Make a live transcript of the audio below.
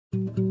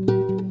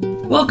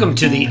Welcome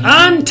to the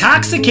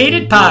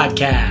Untoxicated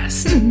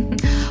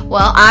Podcast.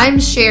 Well, I'm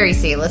Sherry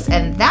Salis,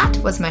 and that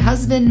was my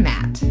husband,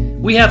 Matt.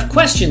 We have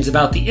questions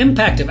about the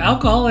impact of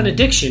alcohol and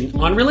addiction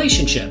on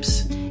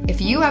relationships.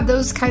 If you have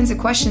those kinds of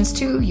questions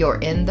too,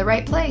 you're in the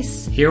right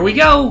place. Here we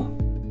go.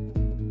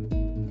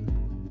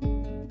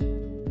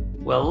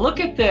 Well, look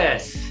at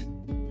this.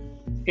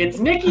 It's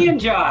Nikki and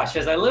Josh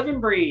as I live and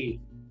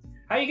breathe.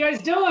 How you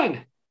guys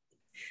doing?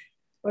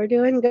 We're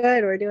doing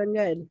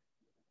good.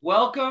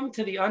 Welcome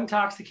to the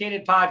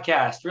Untoxicated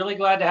Podcast. Really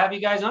glad to have you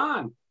guys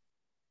on.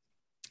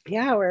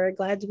 Yeah, we're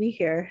glad to be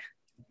here.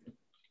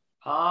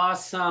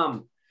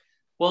 Awesome.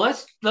 Well,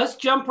 let's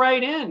jump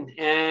right in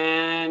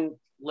and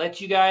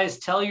let you guys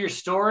tell your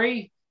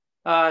story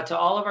to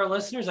all of our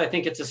listeners. I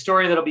think it's a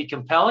story that'll be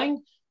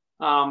compelling.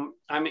 I'm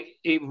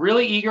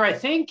really eager. I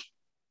think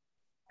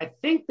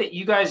that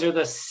you guys are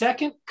the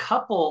second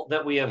couple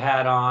that we have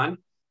had on.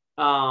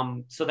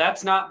 So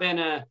that's not been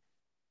a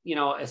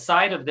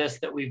side of this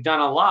that we've done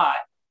a lot.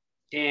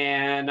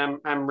 And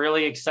I'm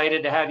really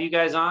excited to have you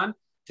guys on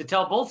to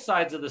tell both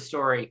sides of the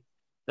story.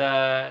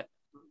 The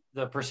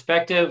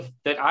perspective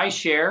that I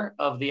share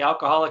of the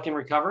alcoholic in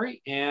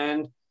recovery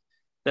and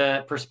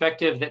the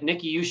perspective that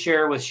Nikki, you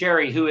share with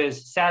Sherry, who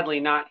is sadly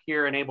not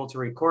here and able to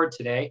record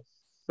today,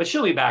 but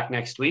she'll be back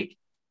next week.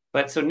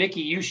 But so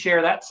Nikki, you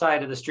share that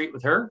side of the street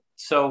with her.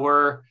 So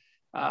we're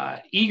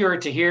eager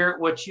to hear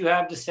what you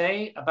have to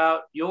say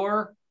about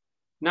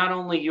not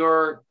only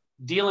your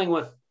dealing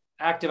with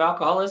active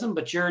alcoholism,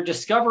 but your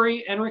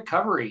discovery and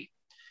recovery.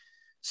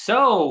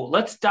 So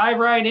let's dive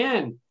right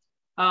in.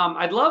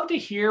 I'd love to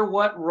hear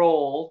what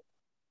role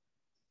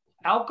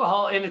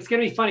alcohol, and it's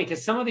going to be funny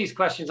because some of these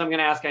questions I'm going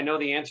to ask, I know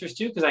the answers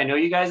to because I know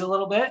you guys a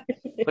little bit,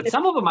 but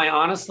some of them I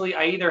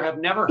either have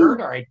never heard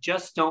or I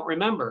just don't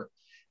remember.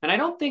 And I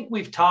don't think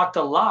we've talked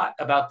a lot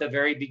about the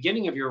very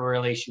beginning of your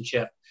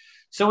relationship.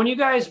 So when you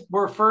guys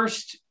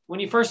when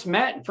you first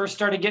met and first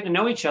started getting to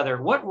know each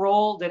other, what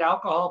role did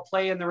alcohol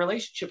play in the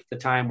relationship at the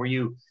time? Were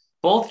you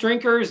both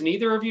drinkers,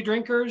 neither of you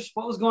drinkers?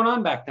 What was going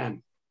on back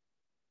then?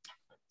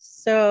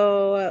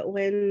 So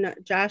when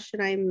Josh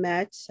and I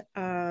met,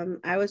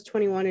 I was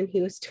 21 and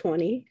he was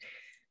 20.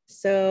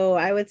 So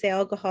I would say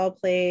alcohol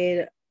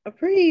played a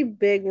pretty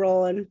big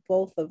role in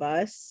both of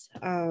us.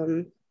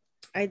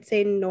 I'd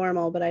say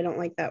normal, but I don't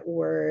like that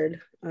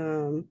word.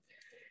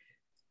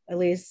 At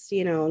least,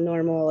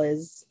 normal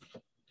is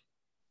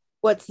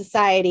what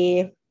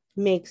society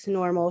makes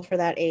normal for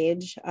that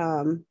age.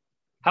 How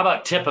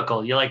about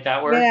typical? You like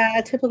that word?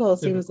 Yeah, typical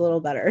seems a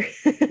little better.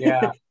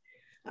 Yeah.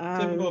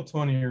 Typical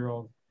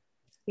 20-year-old.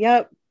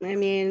 Yep. I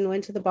mean,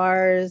 went to the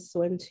bars,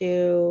 I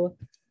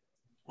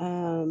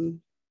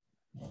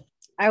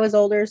was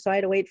older, so I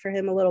had to wait for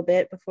him a little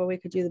bit before we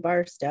could do the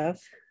bar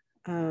stuff.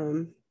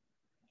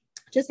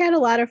 Just had a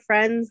lot of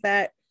friends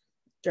that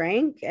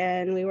drank,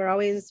 and we were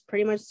always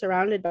pretty much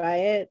surrounded by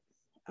it.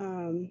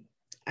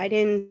 I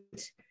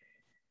didn't,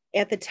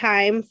 at the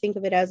time, think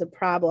of it as a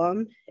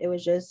problem. It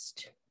was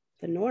just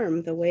the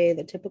norm,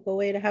 the typical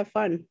way to have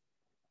fun.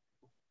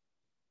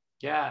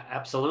 Yeah,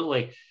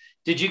 absolutely.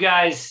 Did you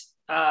guys,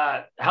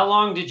 how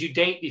long did you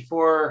date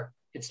before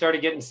it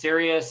started getting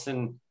serious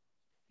and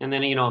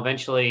then,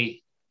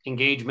 eventually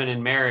engagement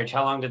and marriage?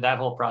 How long did that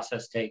whole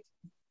process take?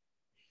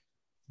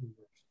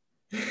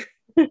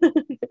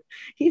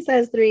 He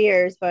says 3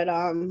 years, but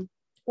I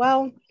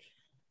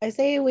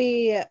say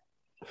we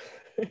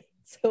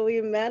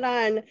met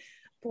on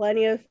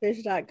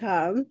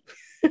plentyoffish.com,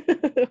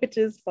 which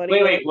is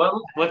funny. Wait,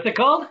 what's it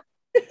called?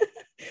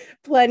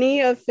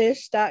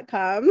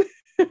 Plentyoffish.com.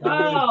 Oh,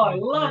 I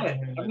love it.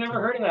 I've never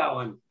heard of that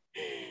one.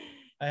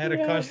 I had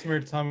a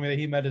customer tell me that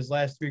he met his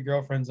last 3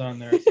 girlfriends on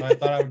there, so I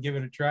thought I would give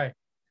it a try.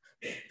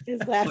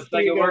 His last Looks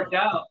like it worked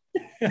out.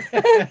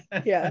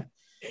 Yeah.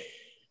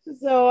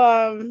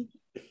 So,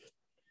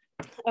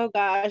 oh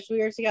gosh, we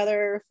were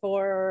together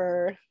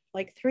for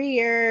like 3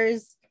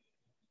 years,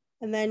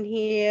 and then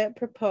he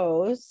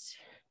proposed.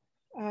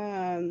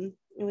 And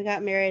we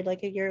got married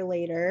like a year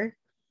later.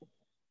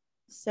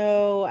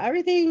 So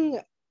everything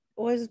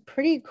was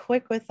pretty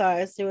quick with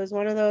us. It was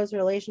one of those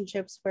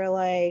relationships where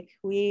like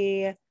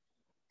we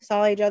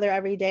saw each other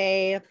every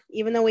day.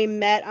 Even though we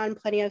met on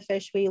Plenty of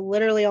Fish, we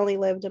literally only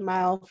lived a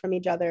mile from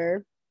each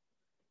other.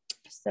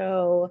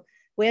 So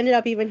we ended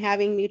up even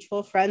having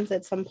mutual friends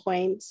at some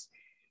point,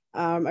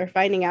 or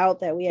finding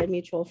out that we had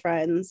mutual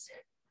friends.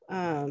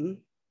 Yeah,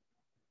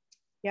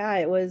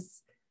 it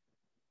was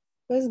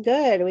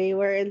good. We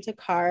were into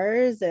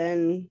cars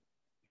and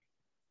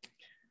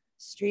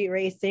street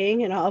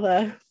racing and all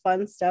the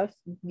fun stuff,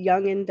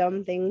 young and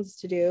dumb things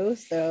to do.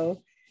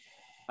 So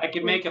I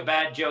could make a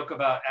bad joke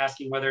about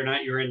asking whether or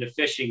not you were into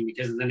fishing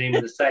because of the name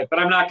of the site, but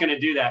I'm not going to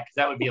do that because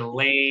that would be a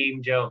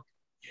lame joke.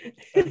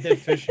 I did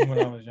fishing when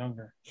I was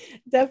younger.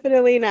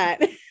 Definitely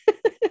not.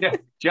 Yeah,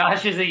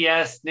 Josh is a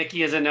yes,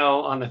 Nikki is a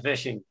no on the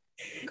fishing.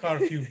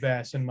 Caught a few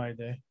bass in my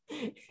day.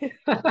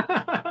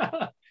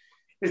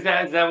 Was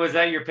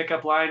that your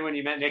pickup line when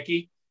you met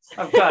Nikki?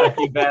 I've caught a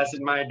few bass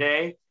in my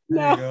day.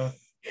 There you go.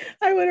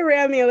 I would have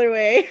ran the other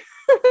way.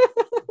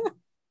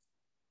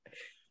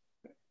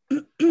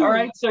 All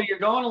right. So you're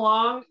going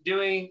along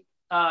doing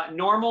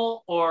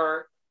normal,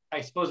 or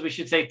I suppose we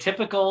should say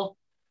typical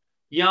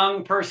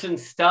young person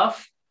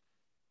stuff.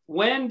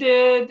 When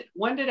did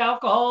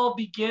alcohol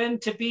begin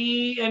to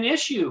be an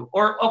issue?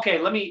 Or okay,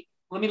 let me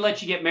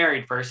let you get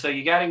married first. So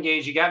you got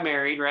engaged, you got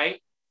married,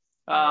 right?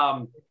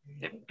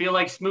 It feel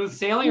like smooth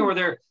sailing, or were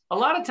there a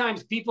lot of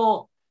times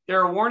people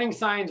there are warning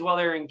signs while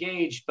they're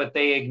engaged, but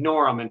they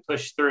ignore them and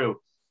push through?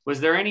 Was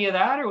there any of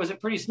that, or was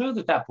it pretty smooth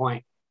at that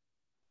point?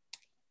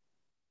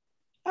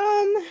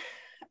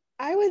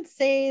 I would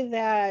say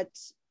that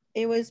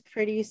it was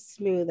pretty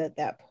smooth at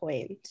that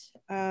point.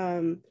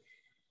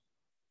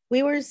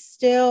 We were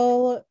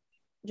still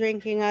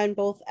drinking on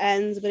both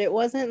ends, but it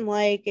wasn't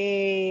like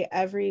a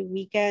every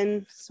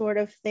weekend sort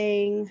of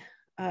thing.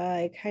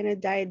 It kind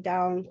of died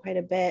down quite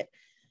a bit.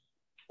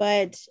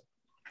 But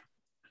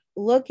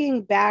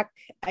looking back,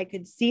 I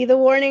could see the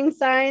warning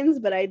signs,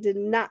 but I did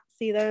not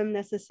see them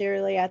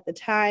necessarily at the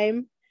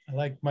time. I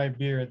liked my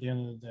beer at the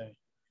end of the day.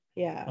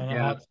 Yeah. On a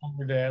hot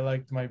summer day, I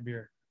liked my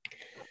beer.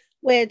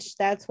 Which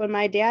that's what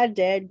my dad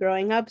did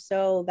growing up.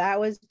 So that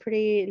was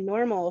pretty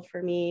normal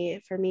for me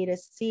to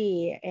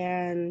see.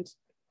 And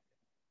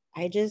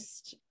I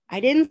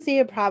didn't see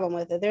a problem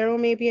with it. There were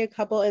maybe a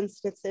couple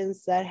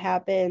instances that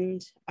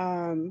happened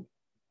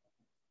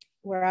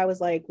where I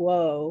was like,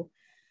 whoa,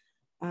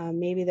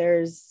 maybe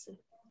there's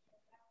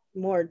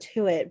more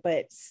to it,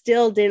 but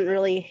still didn't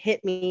really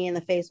hit me in the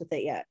face with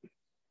it yet.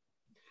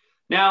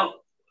 Now,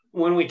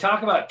 when we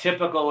talk about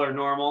typical or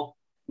normal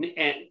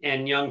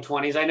and young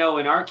 20s, I know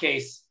in our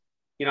case,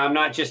 I'm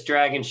not just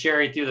dragging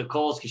Sherry through the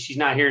coals because she's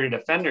not here to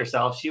defend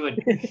herself. She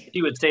would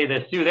say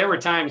this too. There were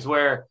times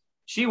where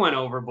she went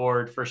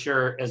overboard for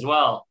sure as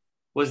well.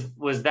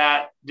 Was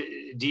that,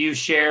 do you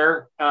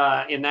share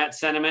in that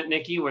sentiment,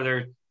 Nikki? Were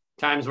there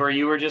times where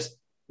you were just,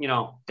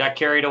 got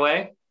carried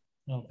away?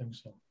 I don't think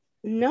so.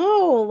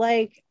 No,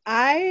 like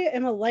I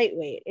am a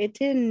lightweight. It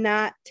did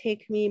not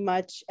take me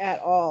much at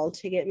all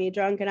to get me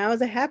drunk. And I was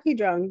a happy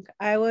drunk.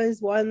 I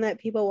was one that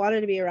people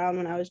wanted to be around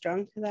when I was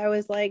drunk because I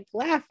was like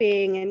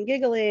laughing and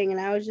giggling, and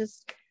I was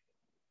just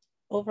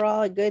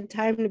overall a good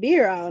time to be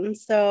around.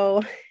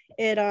 So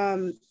it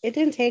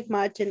didn't take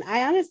much, and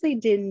I honestly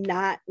did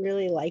not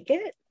really like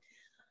it.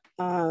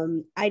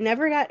 I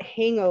never got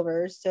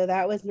hangovers, so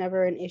that was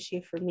never an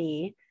issue for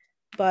me.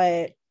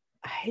 But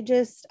I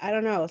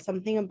don't know,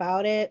 something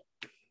about it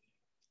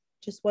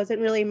just wasn't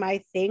really my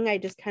thing. I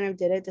just kind of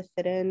did it to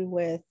fit in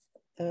with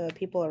the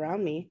people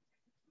around me.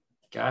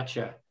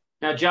 Gotcha.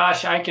 Now,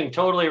 Josh, I can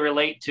totally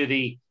relate to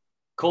the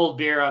cold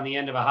beer on the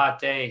end of a hot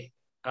day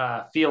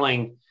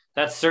feeling.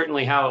 That's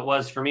certainly how it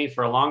was for me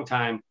for a long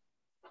time.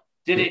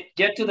 Did it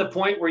get to the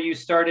point where you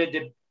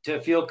started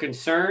to feel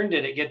concerned?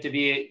 Did it get to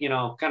be,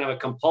 kind of a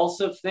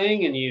compulsive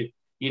thing, and you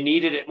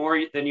needed it more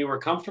than you were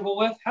comfortable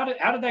with? How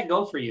did that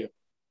go for you?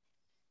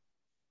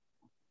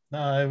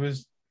 No, it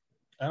was,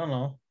 I don't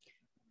know.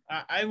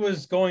 I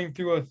was going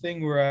through a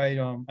thing where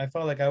I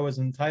felt like I was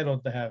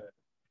entitled to have it.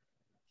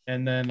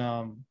 And then,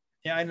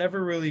 I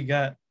never really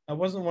I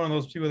wasn't one of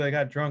those people that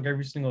got drunk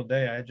every single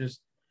day. I just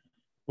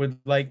I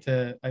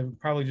would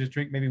probably just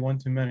drink maybe one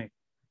too many.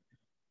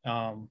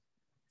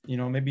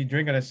 Maybe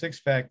drinking a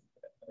 6-pack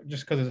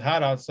just because it's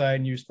hot outside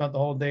and you spent the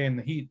whole day in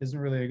the heat isn't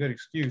really a good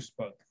excuse,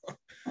 but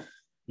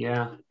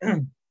yeah,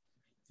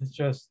 it's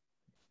just,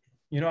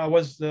 I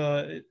was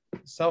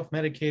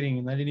self-medicating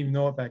and I didn't even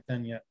know it back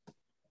then yet.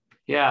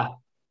 Yeah.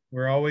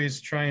 We're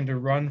always trying to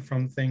run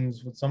from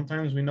things, but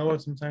sometimes we know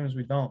it, sometimes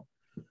we don't.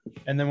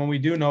 And then when we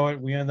do know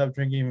it, we end up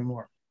drinking even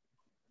more.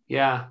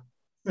 Yeah.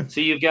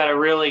 So you've got a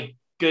really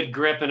good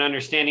grip and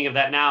understanding of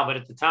that now, but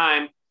at the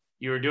time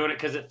you were doing it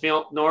because it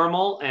felt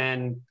normal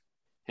and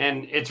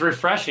it's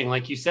refreshing.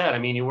 Like you said, I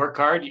mean, you work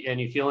hard and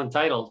you feel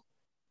entitled.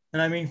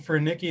 And I mean, for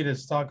Nikki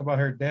to talk about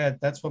her dad,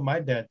 that's what my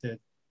dad did.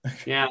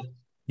 Yeah.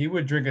 He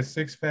would drink a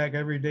 6-pack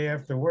every day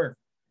after work.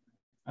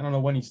 I don't know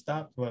when he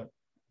stopped, but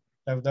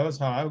that was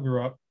how I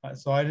grew up.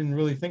 So I didn't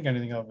really think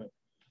anything of it.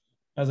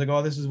 I was like,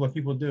 oh, this is what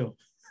people do.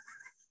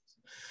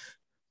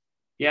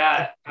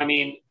 Yeah. I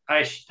mean,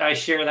 I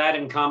share that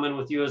in common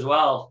with you as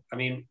well. I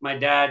mean, my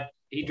dad,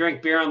 he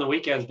drank beer on the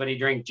weekends, but he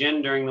drank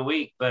gin during the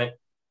week. But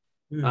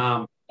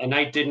a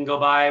night didn't go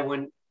by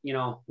when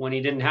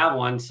he didn't have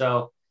one.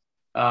 So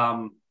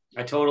I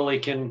totally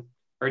didn't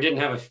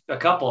have a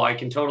couple. I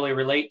can totally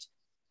relate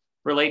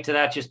to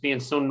that just being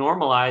so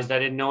normalized. I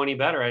didn't know any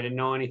better. I didn't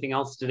know anything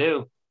else to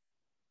do.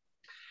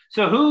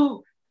 So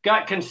who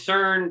got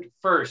concerned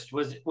first?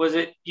 Was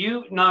it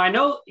you? No, I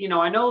know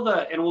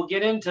and we'll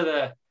get into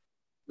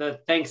the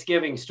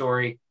Thanksgiving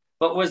story,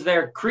 but was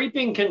there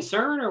creeping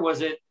concern or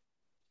was it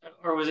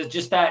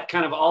just that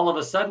kind of all of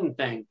a sudden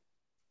thing?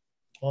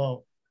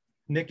 Well,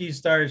 Nikki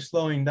started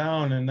slowing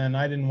down and then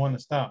I didn't want to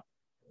stop.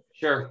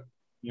 Sure.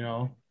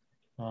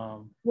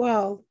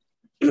 Well,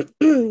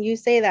 you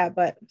say that,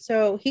 but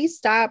so he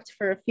stopped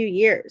for a few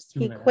years.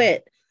 He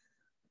quit.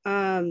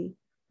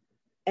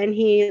 And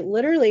he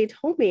literally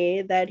told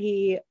me that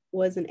he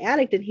was an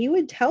addict and he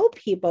would tell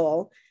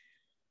people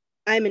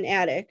I'm an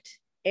addict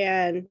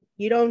and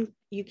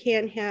you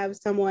can't have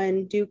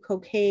someone do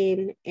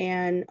cocaine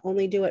and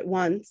only do it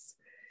once.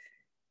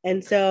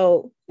 And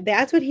so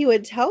that's what he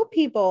would tell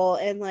people,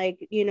 and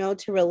like, you know,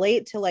 to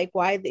relate to like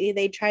why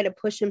they try to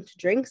push him to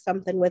drink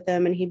something with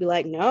him, and he'd be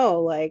like,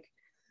 no, like,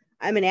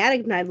 I'm an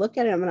addict. And I'd look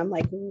at him and I'm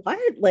like,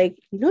 what? Like,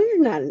 no, you're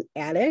not an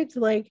addict.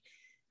 Like,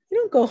 you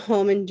don't go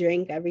home and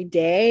drink every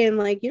day, and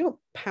like, you don't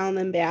pound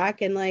them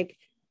back. And like,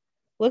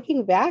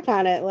 looking back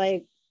on it,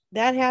 like,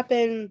 that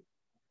happened.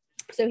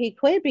 So he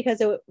quit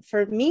because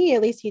for me,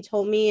 at least he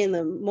told me in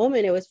the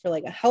moment, it was for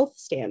like a health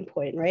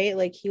standpoint, right?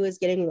 Like, he was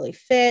getting really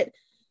fit,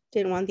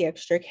 didn't want the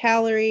extra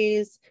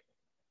calories.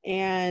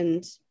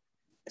 And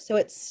so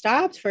it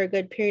stopped for a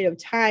good period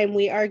of time.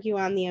 We argue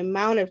on the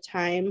amount of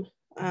time,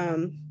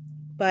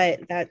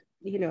 but that,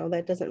 you know,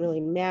 that doesn't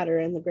really matter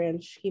in the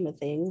grand scheme of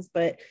things.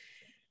 But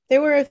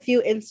there were a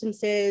few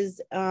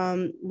instances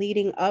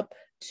leading up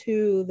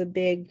to the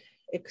big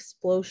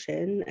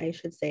explosion, I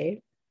should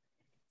say.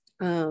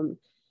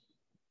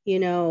 You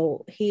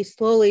know, he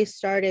slowly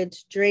started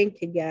to drink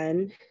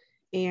again.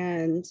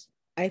 And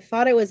I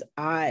thought it was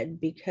odd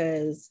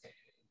because,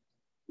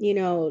 you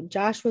know,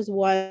 Josh was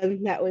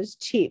one that was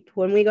cheap.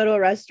 When we go to a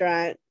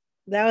restaurant,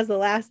 that was the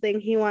last thing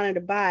he wanted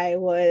to buy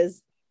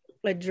was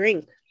a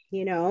drink,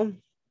 you know,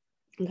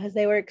 because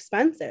they were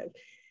expensive.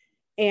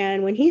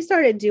 And when he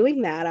started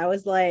doing that, I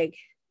was like,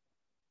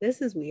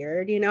 this is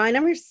weird. You know, I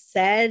never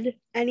said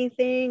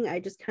anything. I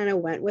just kind of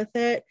went with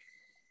it.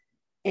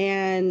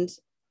 And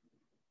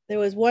there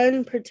was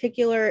one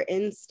particular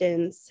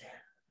instance,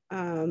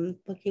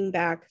 looking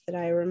back, that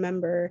I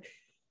remember,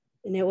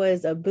 and it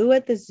was a Boo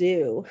at the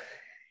Zoo.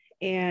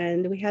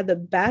 And we had the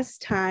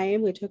best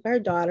time. We took our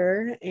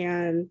daughter,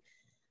 and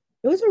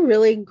it was a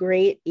really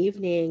great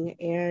evening.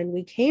 And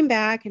we came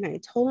back, and I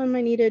told him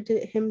I needed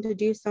him to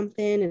do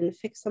something and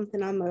fix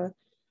something on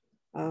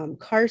the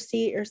car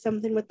seat or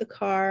something with the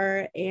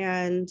car.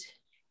 And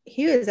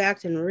he was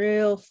acting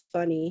real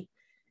funny.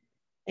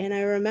 And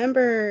I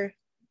remember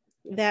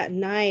that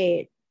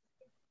night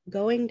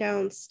going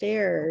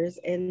downstairs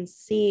and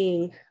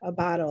seeing a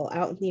bottle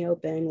out in the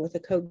open with a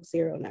Coke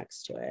Zero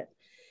next to it.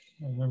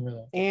 I remember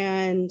that.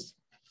 And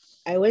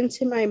I went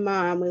to my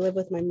mom. We live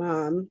with my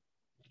mom.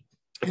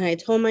 And I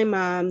told my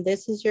mom,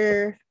 this is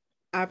your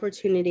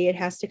opportunity. It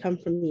has to come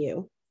from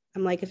you.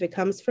 I'm like, if it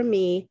comes from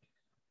me,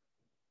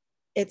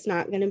 it's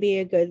not going to be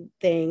a good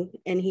thing.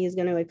 And he's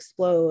going to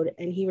explode.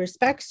 And he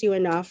respects you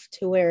enough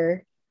to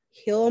where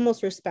he'll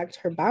almost respect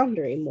her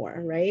boundary more,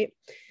 right?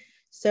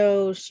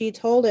 So she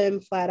told him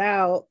flat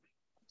out,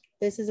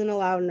 this isn't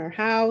allowed in our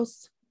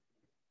house.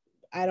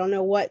 I don't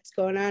know what's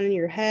going on in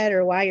your head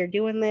or why you're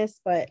doing this,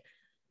 but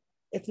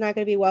it's not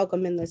going to be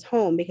welcome in this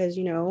home because,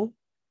 you know,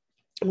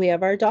 we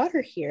have our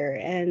daughter here.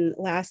 And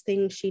last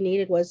thing she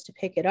needed was to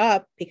pick it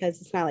up, because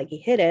it's not like he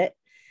hit it,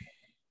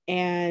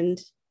 and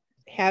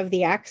have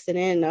the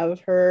accident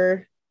of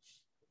her,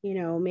 you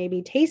know,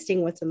 maybe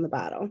tasting what's in the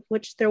bottle,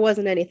 which there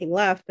wasn't anything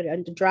left, but a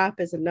drop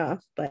is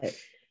enough. But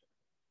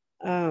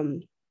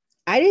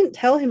I didn't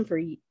tell him for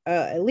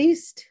at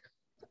least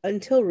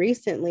until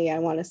recently, I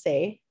want to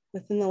say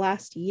within the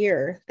last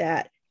year,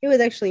 that it was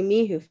actually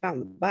me who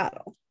found the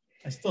bottle.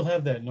 I still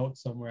have that note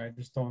somewhere. I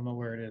just don't know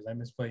where it is. I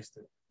misplaced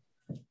it.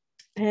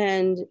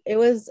 And it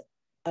was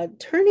a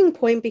turning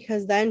point,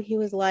 because then he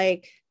was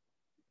like,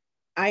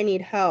 I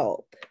need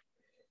help.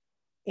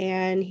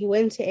 And he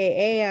went to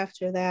AA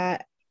after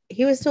that.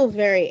 He was still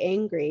very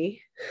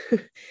angry,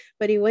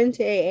 but he went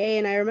to AA,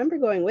 and I remember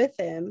going with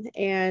him,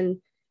 and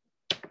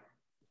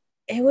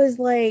it was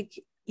like,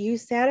 you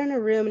sat in a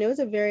room, and it was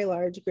a very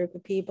large group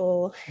of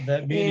people.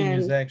 That meeting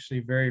is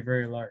actually very,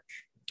 very large.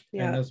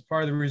 Yeah. And that's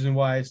part of the reason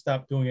why I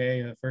stopped doing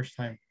AA the first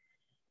time,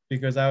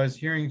 because I was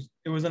hearing,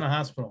 it was in a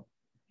hospital,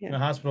 in a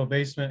hospital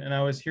basement, and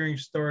I was hearing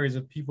stories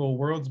of people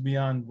worlds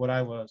beyond what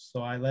I was.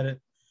 So I let it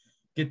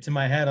get to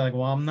my head. I'm like,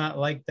 well, I'm not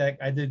like that.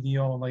 I did, you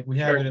know, like we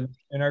have it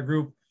in our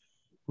group.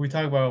 We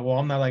talk about, well,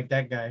 I'm not like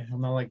that guy.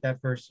 I'm not like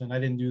that person. I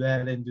didn't do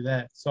that. I didn't do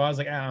that. So I was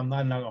like, I'm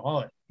not an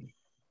alcoholic.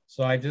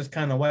 So I just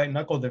kind of white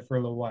knuckled it for a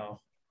little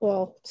while.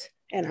 Well,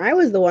 and I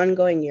was the one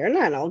going, you're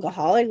not an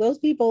alcoholic. Those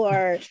people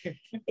are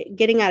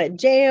getting out of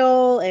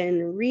jail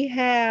and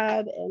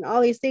rehab and all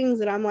these things.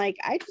 And I'm like,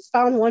 I just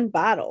found one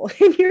bottle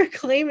and you're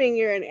claiming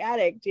you're an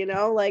addict, you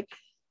know, like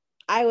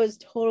I was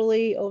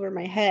totally over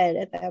my head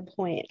at that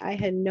point. I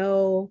had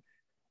no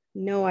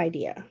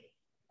idea.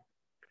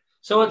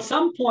 So at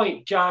some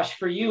point, Josh,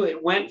 for you,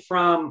 it went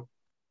from,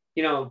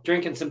 you know,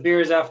 drinking some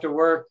beers after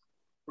work,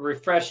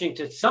 refreshing,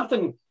 to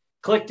something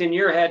clicked in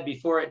your head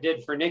before it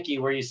did for Nikki,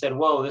 where you said,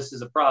 whoa, this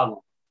is a problem.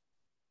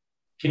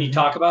 Can you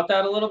talk about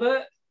that a little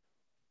bit?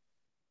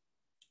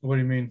 What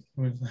do you mean?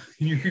 Can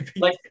you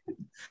repeat?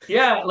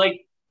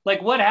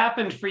 Like what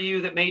happened for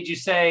you that made you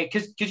say,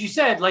 because you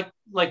said, like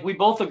we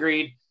both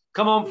agreed,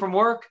 come home from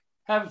work,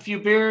 have a few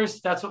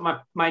beers. That's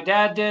what my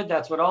dad did.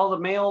 That's what all the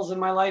males in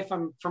my life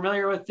I'm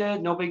familiar with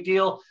did. No big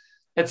deal.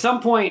 At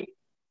some point,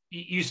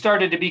 you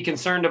started to be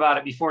concerned about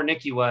it before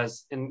Nikki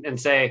was, and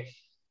say,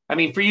 I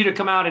mean, for you to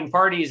come out in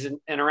parties and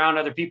around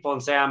other people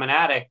and say I'm an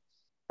addict,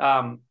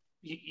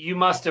 you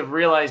must have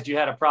realized you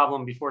had a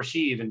problem before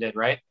she even did,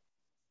 right?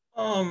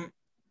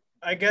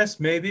 I guess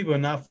maybe, but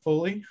not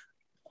fully.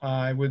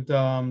 I would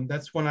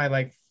that's when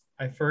I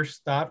first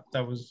stopped.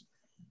 That was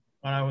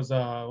when I was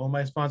what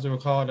my sponsor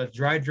would call it a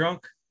dry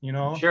drunk, you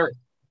know. Sure.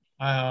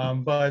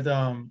 But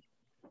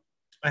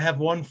I have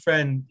one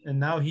friend and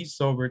now he's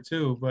sober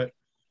too, but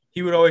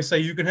he would always say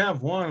you can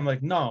have one. I'm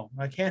like, no,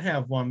 I can't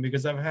have one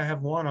because if I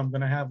have one, I'm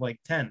gonna have like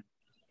 10.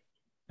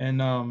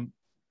 And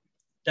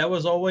that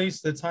was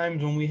always the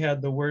times when we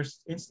had the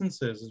worst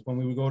instances is when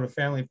we would go to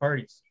family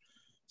parties.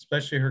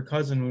 Especially her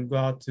cousin would go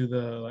out to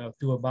the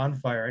to a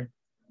bonfire.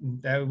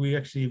 That we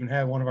actually even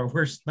had one of our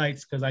worst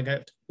nights because I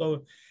got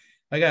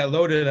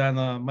loaded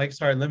on Mike's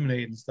Hard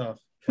Lemonade and stuff.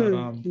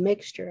 But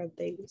mixture of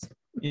things.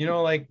 You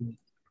know, like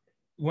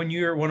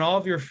when all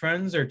of your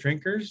friends are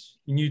drinkers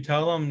and you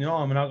tell them, no,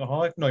 I'm an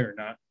alcoholic. No, you're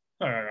not.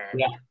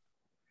 Yeah.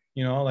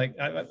 You know, like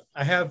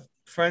I have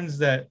friends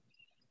that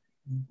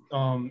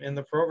in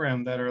the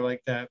program that are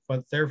like that,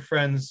 but their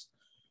friends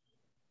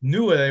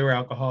knew they were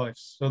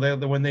alcoholics. So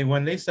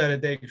when they said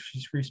it, they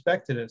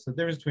respected it. So the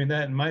difference between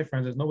that and my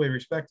friends is nobody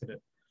respected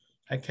it.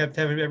 I kept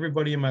having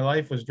everybody in my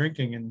life was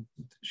drinking and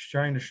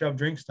trying to shove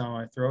drinks down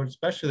my throat,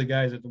 especially the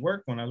guys at the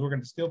work when I was working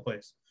at the steel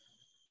place.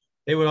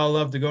 They would all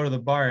love to go to the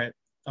bar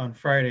on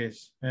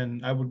Fridays,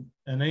 and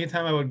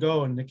anytime I would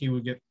go, and Nikki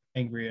would get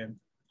angry and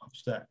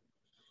upset.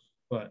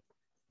 But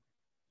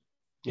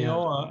you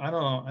know, I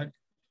don't know.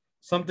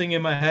 Something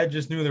in my head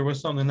just knew there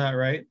was something not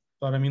right.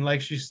 But I mean,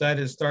 like she said,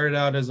 it started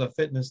out as a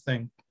fitness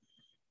thing.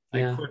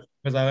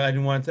 Because I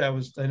didn't want to. I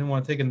didn't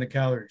want to take in the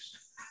calories.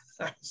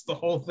 That's the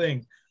whole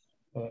thing.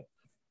 But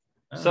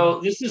so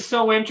this is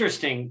so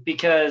interesting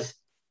because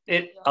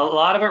a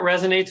lot of it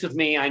resonates with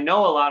me. I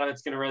know a lot of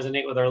it's going to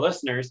resonate with our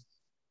listeners.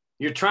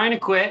 You're trying to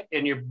quit,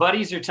 and your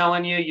buddies are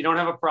telling you you don't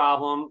have a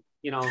problem.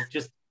 You know,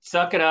 just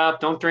suck it up.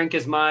 Don't drink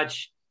as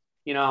much.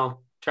 You know,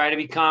 try to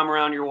be calm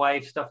around your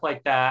wife, stuff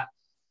like that.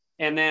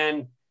 And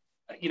then,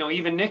 you know,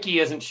 even Nikki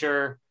isn't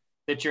sure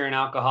that you're an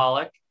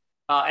alcoholic.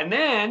 And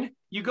then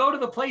you go to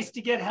the place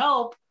to get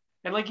help.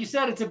 And like you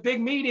said, it's a big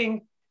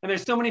meeting and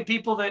there's so many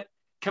people that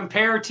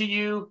compare to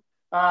you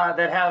that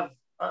have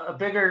a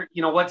bigger,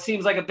 you know, what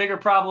seems like a bigger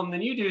problem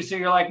than you do. So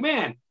you're like,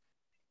 man,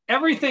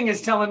 everything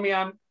is telling me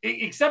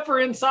except for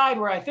inside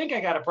where I think I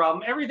got a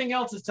problem, everything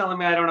else is telling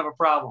me I don't have a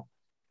problem.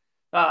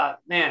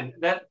 Man,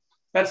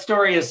 that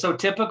story is so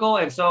typical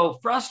and so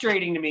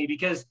frustrating to me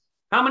because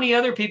how many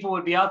other people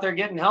would be out there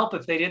getting help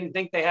if they didn't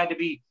think they had to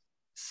be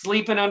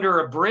sleeping under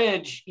a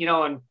bridge, you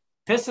know, and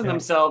pissing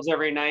themselves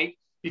every night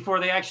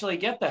before they actually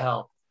get the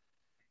help?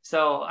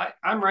 So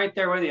I'm right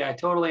there with you. I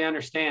totally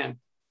understand.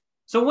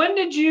 So when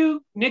did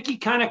you, Nikki,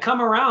 kind of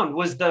come around?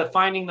 Was the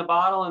finding the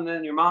bottle and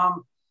then your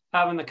mom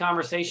having the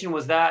conversation,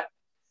 was that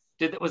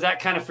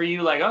kind of for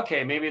you like,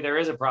 okay, maybe there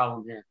is a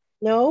problem here?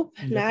 Nope,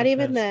 not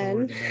even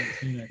then.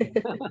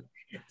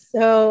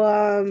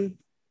 So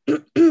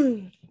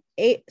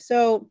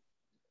so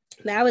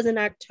that was in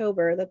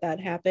October that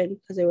happened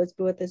because it was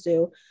Boo at the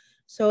Zoo.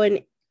 So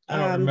in I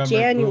don't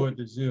remember Boo at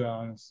the Zoo,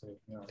 honestly.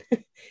 No.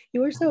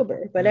 You were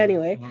sober, but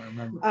anyway. I don't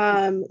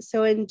remember.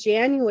 So in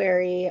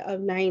January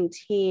of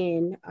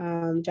 19,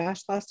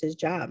 Josh lost his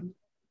job.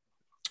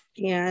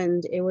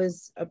 And it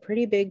was a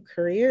pretty big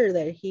career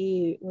that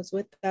he was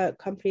with that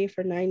company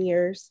for 9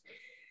 years.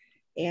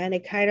 And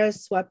it kind of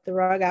swept the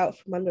rug out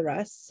from under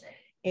us.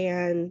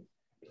 And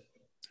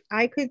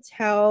I could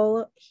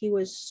tell he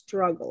was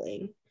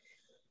struggling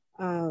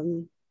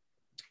a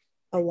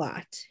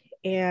lot.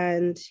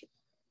 And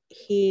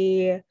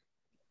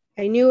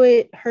I knew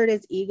it hurt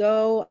his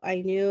ego.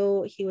 I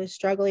knew he was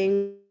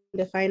struggling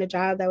to find a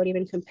job that would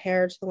even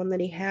compare to the one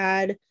that he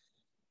had.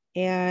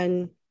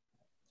 And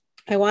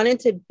I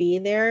wanted to be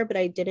there, but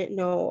I didn't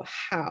know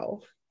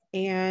how.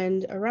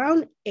 And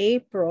around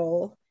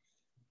April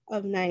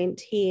of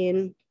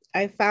 19,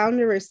 I found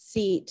a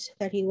receipt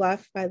that he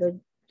left by the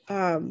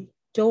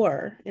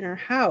door in our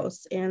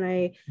house. And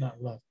I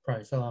not left,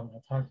 probably fell out of my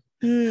pocket.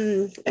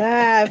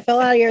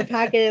 Fell out of your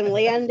pocket and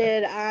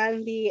landed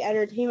on the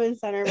entertainment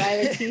center by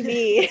the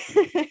TV.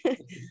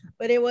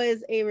 But it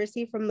was a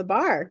receipt from the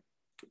bar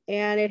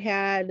and it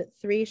had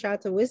 3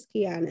 shots of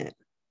whiskey on it.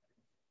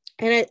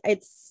 And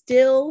it's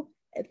still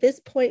at this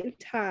point in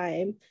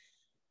time,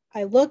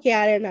 I look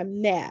at it and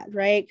I'm mad,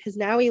 right? Because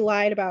now he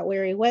lied about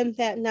where he went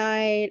that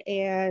night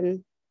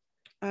and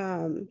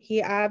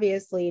he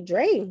obviously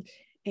drank.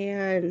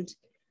 And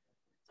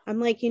I'm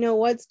like, you know,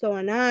 what's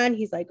going on?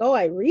 He's like, oh,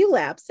 I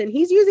relapsed. And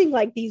he's using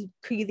like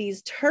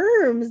these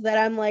terms that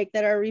I'm like,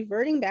 that are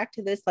reverting back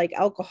to this like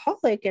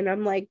alcoholic. And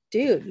I'm like,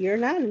 dude, you're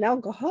not an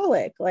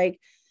alcoholic. Like,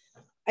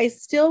 I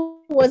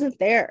still wasn't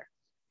there,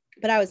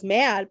 but I was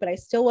mad, but I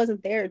still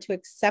wasn't there to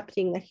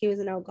accepting that he was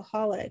an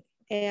alcoholic.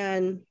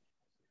 And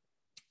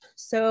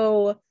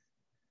so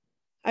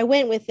I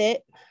went with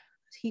it.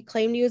 He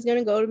claimed he was going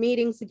to go to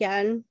meetings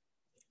again.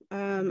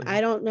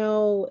 I don't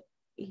know.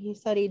 He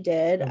said he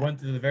did. I went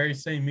to the very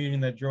same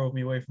meeting that drove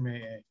me away from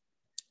AA.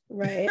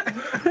 Right.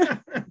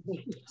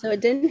 So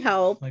it didn't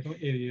help. Like an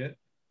idiot.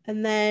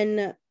 And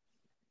then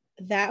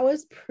that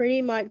was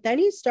pretty much, then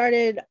he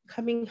started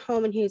coming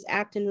home and he was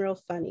acting real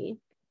funny.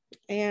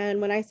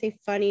 And when I say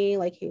funny,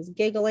 like he was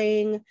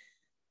giggling,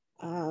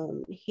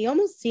 he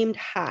almost seemed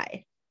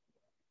high.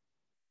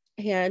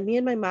 And me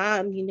and my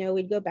mom,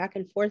 we'd go back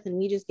and forth and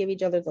we just give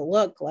each other the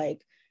look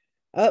like,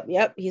 oh,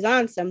 yep, he's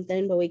on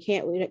something, but we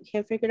can't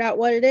figure out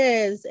what it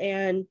is.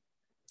 And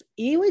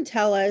he would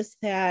tell us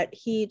that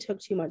he took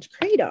too much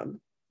kratom.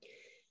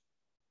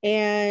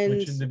 And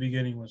which in the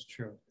beginning was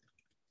true.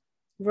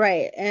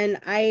 Right. And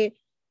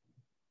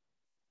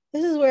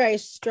this is where I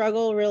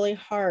struggle really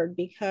hard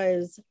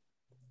because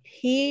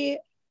he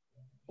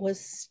was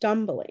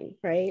stumbling,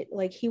 right?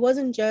 Like he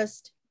wasn't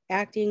just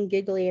acting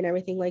giggly and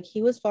everything, like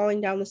he was falling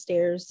down the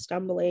stairs,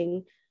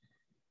 stumbling.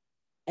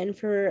 And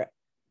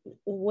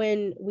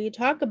when we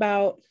talk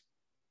about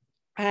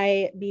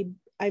I'm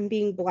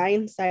being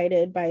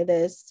blindsided by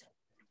this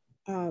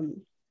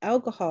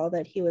alcohol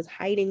that he was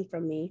hiding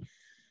from me,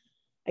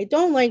 I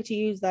don't like to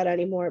use that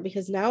anymore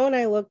because now when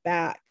I look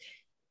back,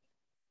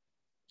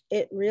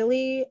 it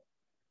really,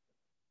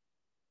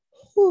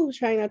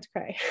 trying not to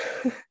cry.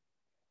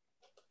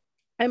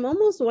 I'm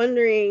almost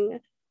wondering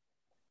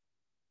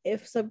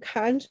if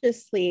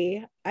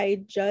subconsciously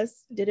I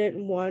just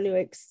didn't want to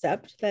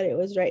accept that it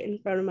was right in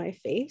front of my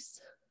face,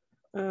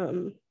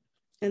 and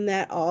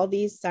that all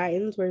these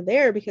signs were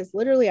there because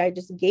literally I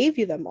just gave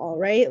you them all,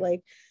 right?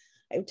 Like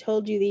I've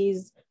told you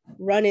these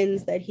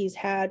run-ins that he's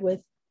had with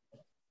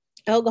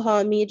alcohol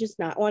and me just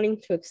not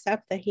wanting to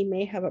accept that he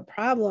may have a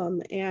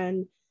problem.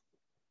 And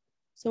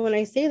so when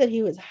I say that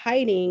he was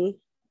hiding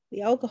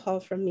the alcohol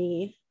from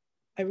me,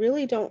 I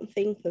really don't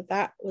think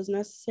that was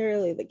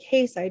necessarily the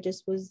case. I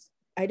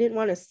didn't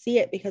want to see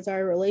it because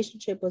our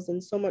relationship was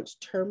in so much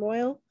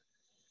turmoil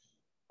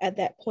at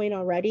that point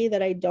already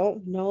that I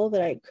don't know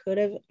that I could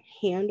have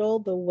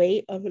handled the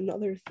weight of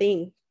another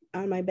thing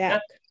on my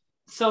back.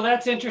 So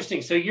that's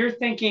interesting. So you're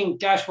thinking,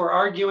 gosh, we're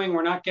arguing,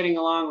 we're not getting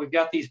along, we've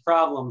got these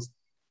problems.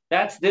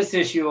 That's this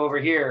issue over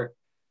here.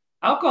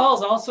 Alcohol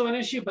is also an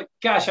issue, but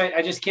gosh,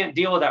 I just can't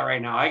deal with that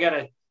right now. I got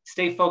to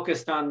stay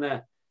focused on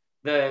the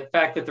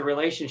fact that the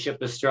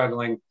relationship is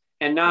struggling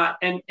and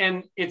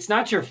it's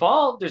not your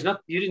fault.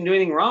 You didn't do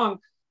anything wrong,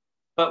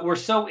 but we're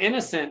so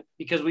innocent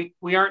because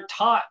we aren't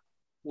taught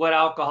what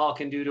alcohol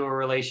can do to a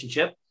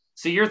relationship.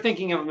 So you're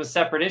thinking of them as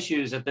separate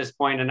issues at this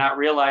point and not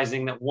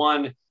realizing that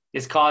one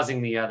is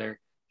causing the other.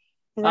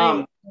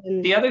 Right.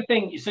 The other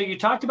thing, so you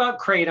talked about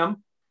kratom,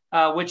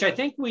 which I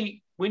think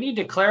we need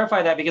to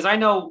clarify that because I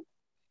know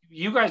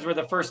you guys were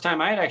the first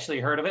time I had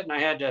actually heard of it and I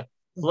had to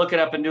look it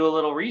up and do a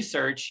little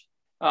research.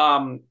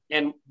 And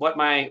what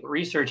my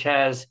research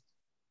has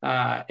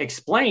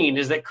explained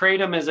is that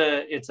kratom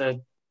it's a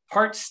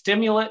part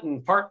stimulant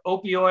and part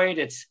opioid.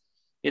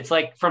 It's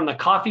like from the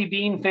coffee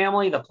bean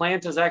family. The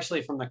plant is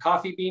actually from the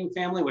coffee bean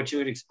family, which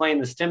would explain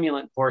the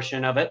stimulant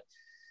portion of it.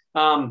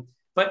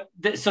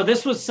 So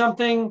this was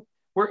something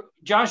where,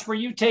 Josh, were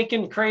you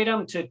taking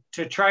kratom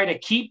to try to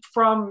keep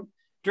from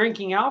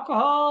drinking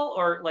alcohol,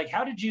 or like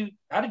how did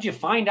you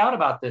find out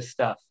about this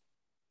stuff?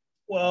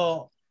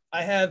 Well,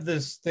 I have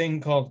this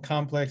thing called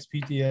complex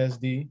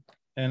PTSD,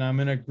 and I was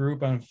in a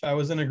group on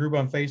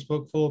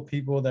Facebook full of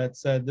people that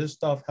said this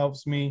stuff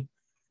helps me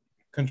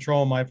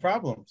control my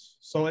problems.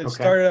 So it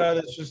started out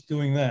as just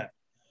doing that.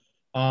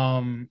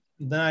 Then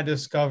I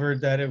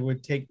discovered that it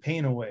would take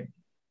pain away.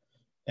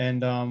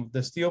 And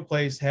the steel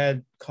place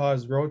had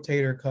caused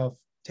rotator cuff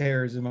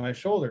tears in my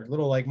shoulder,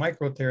 little like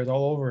micro tears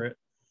all over it.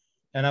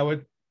 And I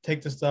would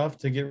take the stuff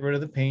to get rid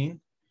of the pain.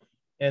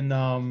 And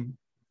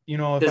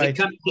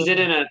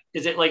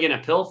is it like in a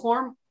pill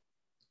form?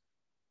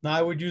 No,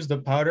 I would use the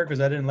powder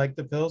because I didn't like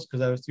the pills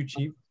because I was too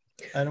cheap.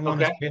 I didn't want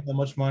to spend that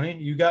much money.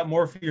 You got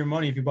more for your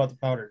money if you bought the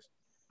powders.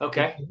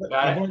 Okay.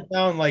 It went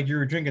down like you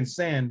were drinking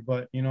sand,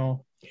 but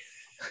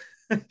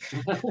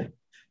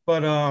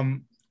but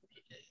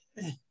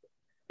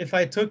if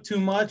I took too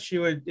much,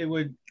 it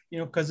would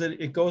because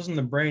it goes in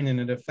the brain and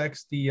it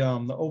affects the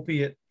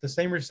opiate, the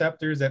same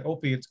receptors that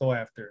opiates go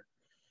after.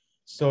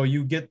 So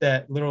you get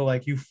that little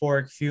like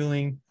euphoric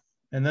feeling.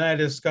 And then I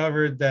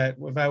discovered that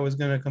if I was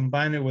going to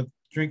combine it with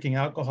drinking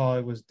alcohol,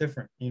 it was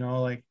different.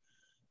 Like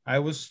I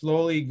was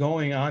slowly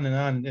going on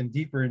and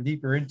deeper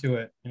into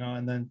it,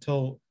 and then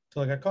till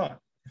I got caught.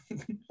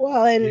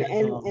 Well,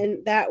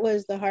 and that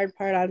was the hard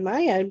part on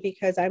my end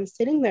because I'm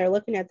sitting there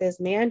looking at this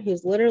man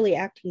who's literally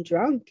acting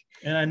drunk.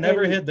 And I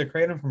never hid the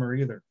kratom from her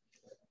either.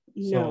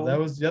 No. So that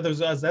was the other.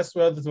 That's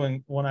the other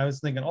thing when I was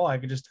thinking, I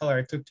could just tell her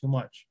I took too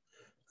much.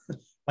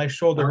 My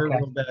shoulder hurt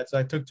real bad, so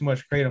I took too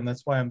much kratom.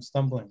 That's why I'm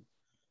stumbling.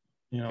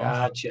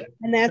 Gotcha.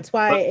 And that's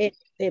why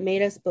it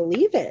made us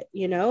believe it,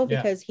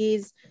 because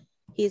he's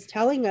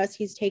telling us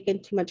he's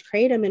taken too much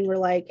kratom, and we're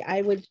like,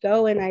 I would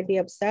go and I'd be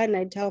upset and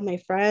I'd tell my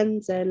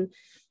friends, and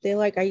they're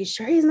like, are you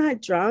sure he's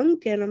not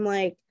drunk? And I'm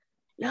like,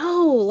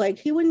 no, like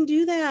he wouldn't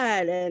do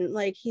that, and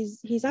like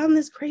he's on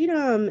this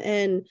kratom.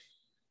 And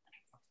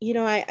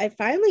I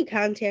finally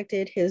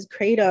contacted his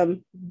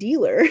kratom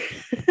dealer,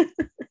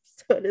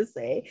 so to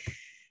say,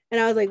 and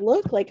I was like,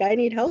 look, like I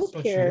need help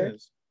here.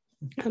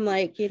 I'm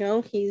like,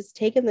 he's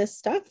taking this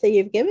stuff that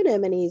you've given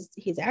him and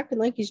he's acting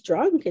like he's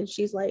drunk. And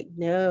she's like,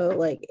 no,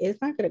 like,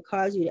 it's not going to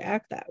cause you to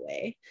act that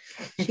way.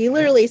 She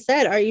literally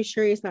said, are you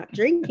sure he's not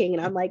drinking?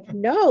 And I'm like,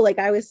 no, like,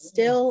 I was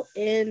still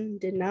in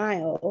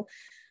denial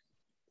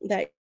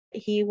that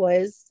he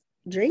was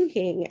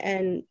drinking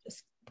and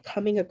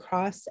coming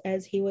across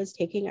as he was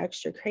taking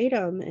extra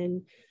kratom.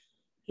 And,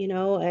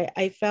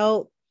 I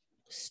felt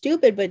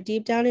stupid, but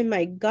deep down in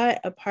my gut,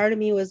 a part of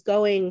me was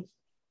going,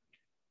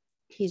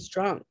 he's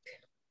drunk.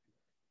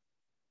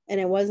 And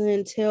it wasn't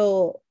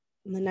until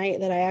the night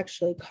that I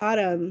actually caught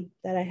him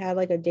that I had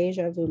like a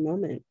deja vu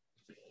moment.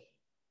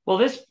 Well,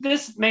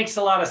 this makes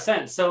a lot of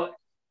sense. So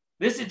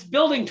it's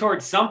building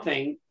towards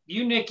something.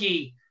 You,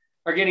 Nikki,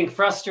 are getting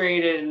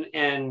frustrated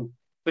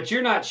but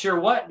you're not sure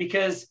what,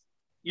 because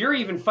you're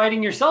even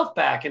fighting yourself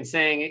back and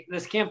saying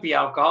this can't be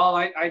alcohol.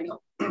 I know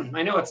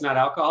I know it's not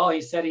alcohol.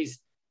 He said he's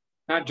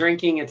not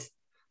drinking. It's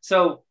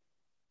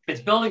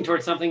building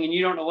towards something and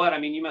you don't know what. I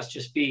mean, you must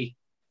just be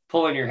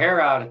pulling your hair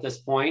out at this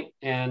point,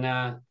 and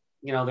the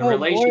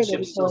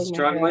relationship's still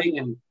struggling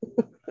and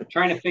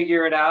trying to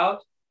figure it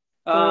out.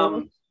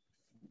 Do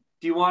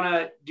you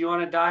want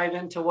to dive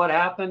into what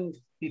happened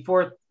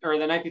before or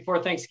the night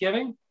before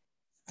Thanksgiving?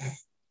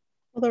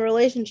 Well, the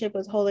relationship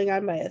was holding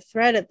on by a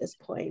thread at this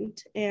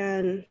point,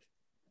 and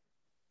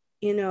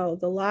the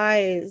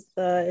lies,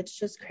 it's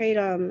just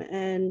kratom,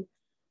 and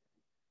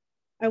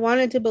I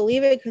wanted to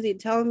believe it because he'd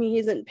tell me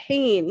he's in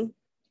pain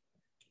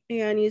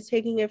and he's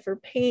taking it for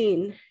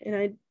pain. And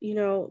I,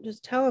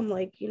 just tell him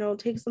like,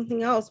 take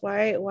something else.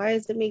 Why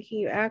is it making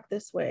you act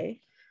this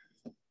way?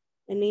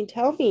 And he'd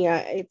tell me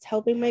it's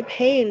helping my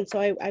pain. So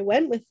I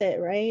went with it.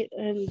 Right.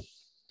 And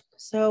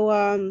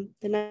so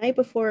the night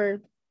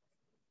before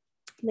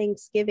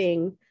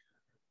Thanksgiving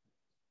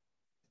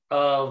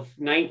of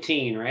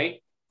 19,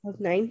 right? Of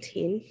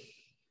 19,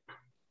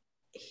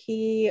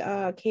 he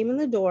came in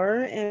the door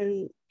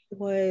and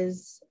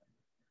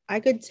I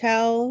could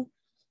tell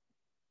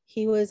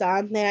he was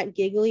on that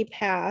giggly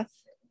path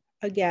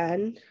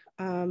again.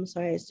 So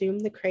I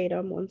assumed the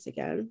kratom once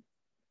again.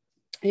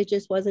 It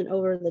just wasn't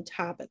over the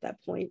top at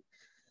that point.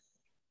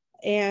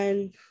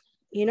 And,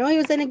 he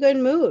was in a good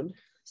mood.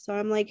 So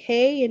I'm like,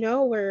 hey,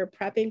 we're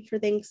prepping for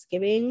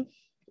Thanksgiving.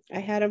 I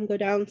had him go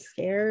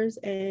downstairs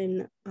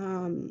and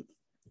him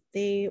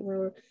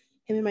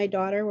and my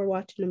daughter were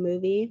watching a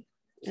movie.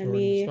 And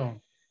me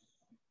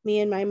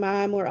and my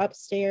mom were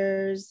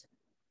upstairs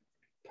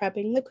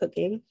prepping the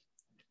cooking.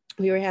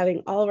 We were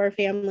having all of our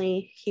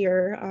family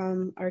here,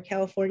 our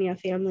California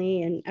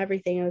family and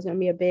everything. It was going to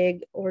be a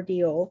big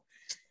ordeal.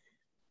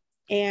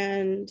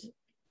 And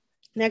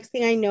next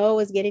thing I know, it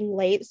was getting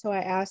late. So I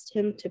asked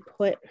him to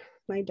put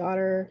my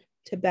daughter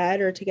to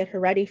bed or to get her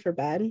ready for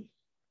bed.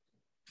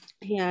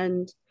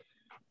 And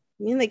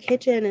I'm in the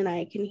kitchen and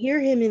I can hear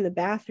him in the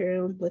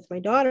bathroom with my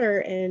daughter,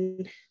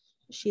 and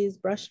she's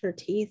brushing her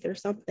teeth or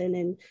something.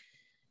 And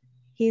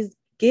he's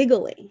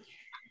giggling.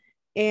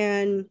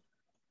 And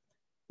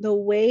the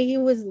way he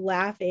was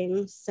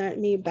laughing sent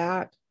me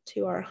back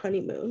to our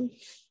honeymoon.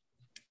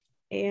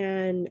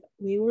 And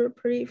we were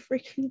pretty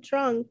freaking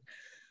drunk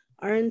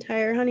our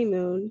entire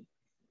honeymoon.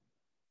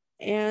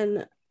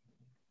 And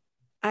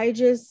I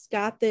just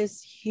got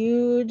this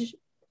huge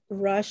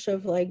rush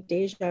of like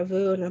deja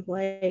vu. And I'm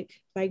like,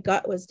 my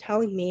gut was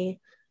telling me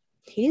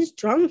he's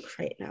drunk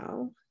right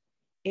now.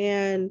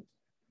 And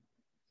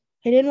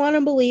I didn't want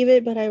to believe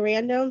it, but I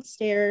ran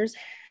downstairs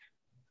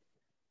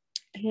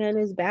and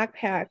his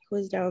backpack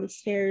was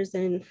downstairs,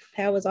 and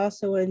that was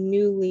also a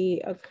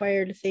newly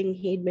acquired thing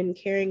he'd been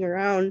carrying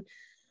around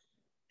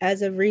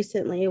as of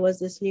recently, was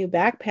this new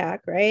backpack,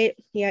 right?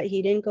 Yeah,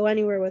 he didn't go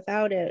anywhere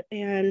without it.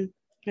 And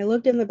I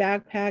looked in the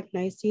backpack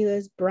and I see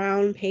this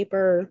brown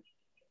paper,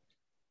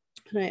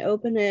 and I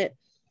open it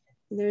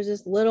and there's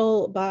this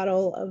little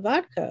bottle of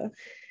vodka.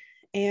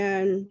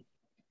 And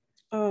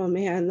oh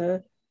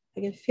man, I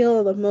can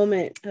feel the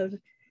moment of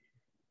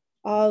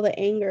all the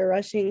anger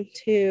rushing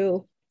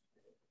to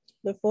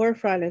the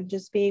forefront and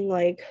just being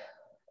like,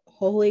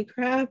 holy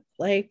crap,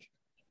 like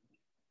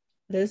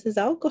this is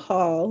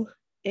alcohol.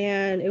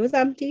 And it was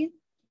empty.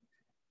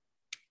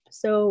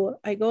 So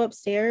I go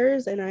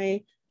upstairs and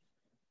I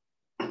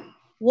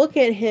look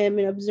at him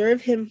and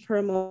observe him for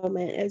a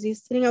moment as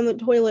he's sitting on the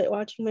toilet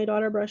watching my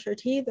daughter brush her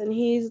teeth, and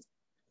he's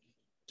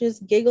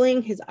just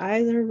giggling. His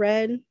eyes are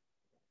red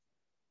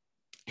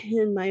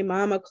and my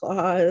mama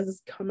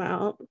claws come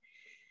out.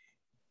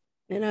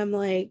 And I'm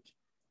like,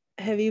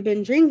 have you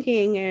been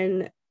drinking?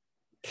 And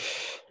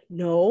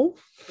no,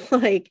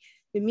 like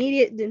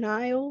immediate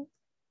denial.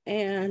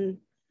 And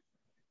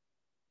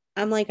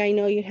I'm like, I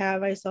know you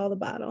have. I saw the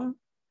bottle.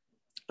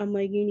 I'm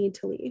like, you need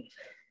to leave.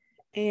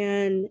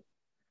 And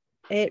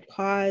it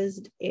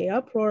caused a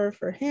uproar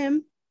for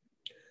him.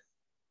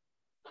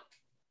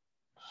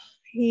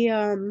 He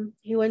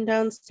went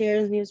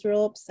downstairs and he was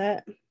real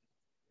upset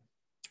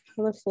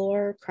on the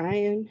floor,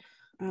 crying.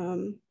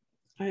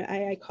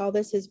 I call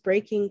this his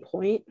breaking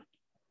point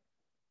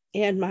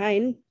and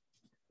mine.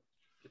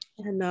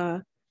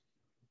 And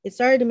it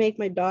started to make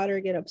my daughter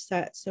get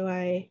upset. So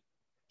I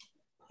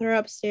put her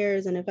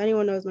upstairs. And if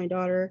anyone knows my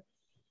daughter,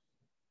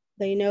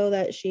 they know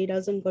that she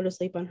doesn't go to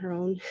sleep on her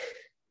own.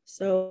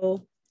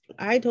 So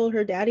I told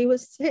her daddy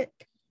was sick,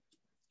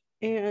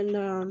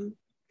 and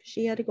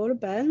she had to go to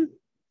bed.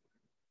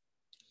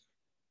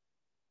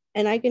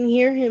 And I can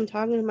hear him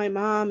talking to my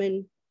mom,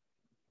 and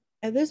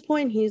at this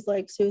point he's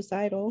like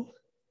suicidal.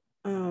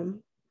 A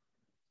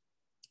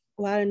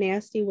lot of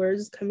nasty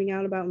words coming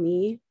out about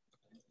me,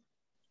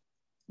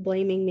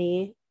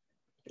 blaming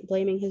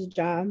his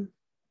job,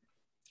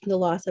 the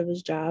loss of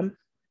his job.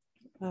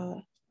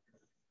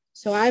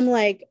 So I'm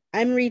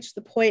reached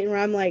the point where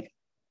I'm like,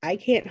 I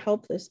can't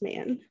help this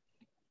man.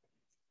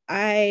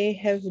 I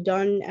have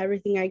done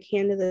everything I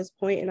can to this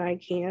point, and I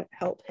can't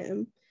help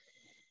him.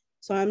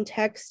 So I'm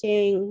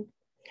texting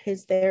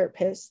his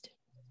therapist,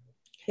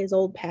 his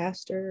old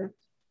pastor,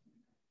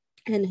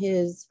 and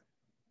his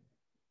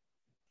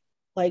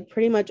like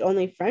pretty much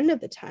only friend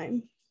at the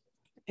time.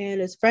 And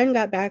his friend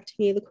got back to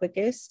me the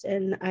quickest,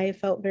 and I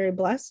felt very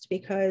blessed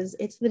because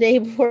it's the day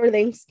before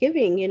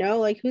Thanksgiving, you know,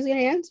 like who's going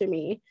to answer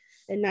me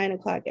at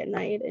 9:00 at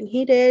night? And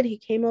he did. He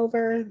came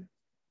over,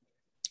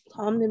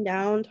 calmed him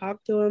down,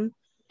 talked to him,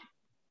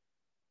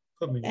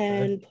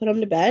 and put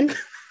him to bed.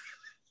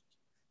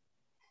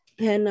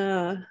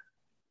 And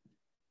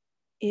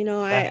you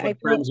know, that's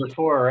what friends are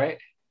for, right?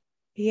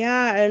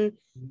 Yeah, and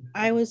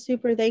I was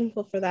super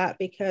thankful for that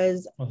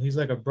because he's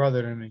like a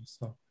brother to me.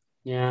 So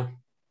yeah,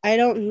 I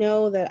don't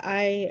know that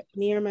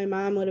me or my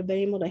mom would have been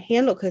able to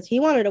handle, because he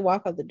wanted to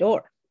walk out the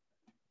door,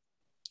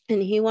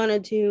 and he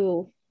wanted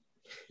to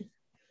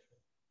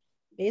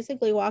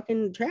basically walk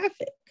into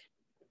traffic,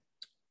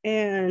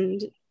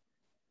 and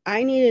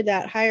I needed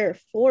that higher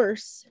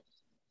force,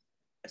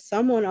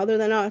 someone other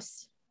than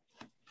us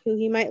who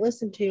he might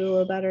listen to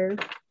or better.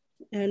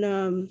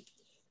 And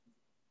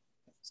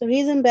so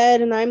he's in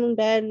bed and I'm in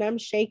bed and I'm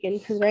shaking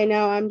because right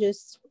now I'm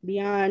just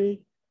beyond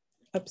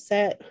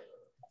upset.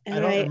 And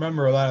I don't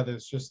remember a lot of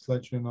this, just to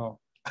let you know.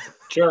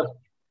 Sure.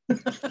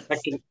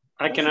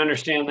 I can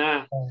understand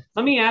that.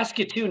 Let me ask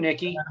you too,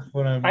 Nikki.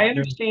 I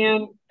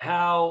understand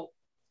how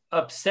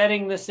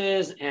upsetting this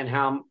is and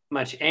how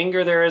much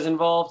anger there is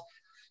involved.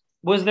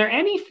 Was there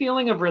any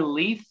feeling of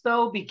relief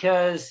though?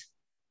 Because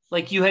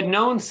like you had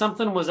known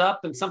something was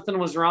up and something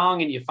was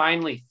wrong and you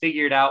finally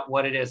figured out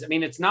what it is. I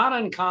mean, it's not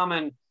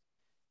uncommon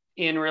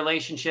in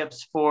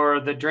relationships for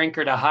the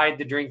drinker to hide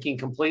the drinking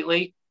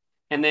completely.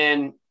 And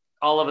then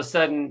all of a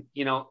sudden,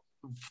 you know,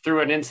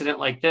 through an incident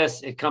like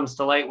this, it comes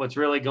to light what's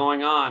really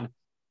going on.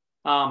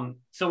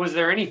 So was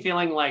there any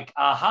feeling like,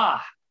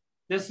 aha,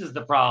 this is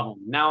the problem.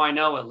 Now I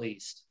know at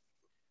least.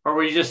 Or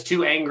were you just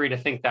too angry to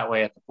think that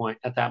way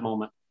at that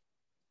moment?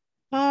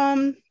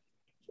 When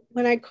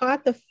I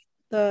caught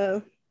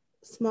the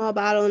small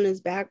bottle in his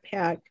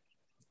backpack,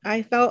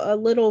 I felt a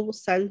little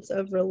sense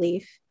of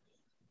relief.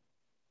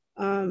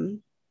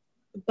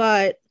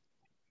 But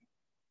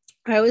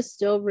I was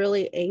still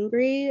really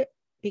angry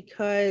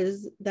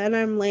because then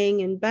I'm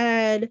laying in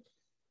bed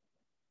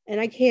and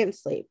I can't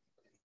sleep.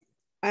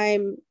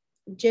 I'm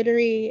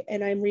jittery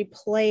and I'm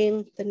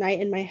replaying the night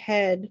in my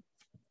head,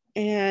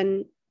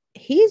 and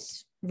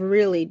he's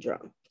really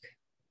drunk,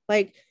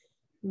 like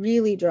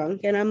really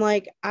drunk. And I'm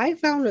like, I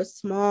found a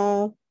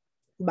small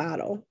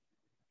bottle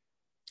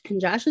and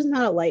Josh is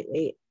not a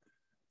lightweight.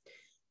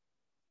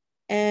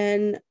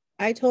 And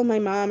I told my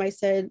mom, I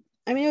said,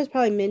 I mean, it was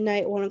probably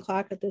midnight,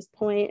 1:00 at this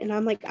point, and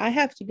I'm like, I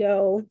have to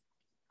go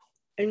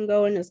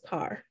in his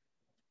car.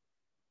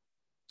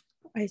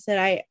 I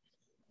said,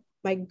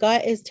 my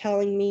gut is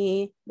telling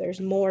me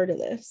there's more to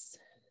this,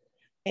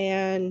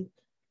 and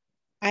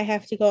I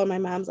have to go. And my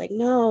mom's like,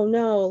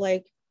 no,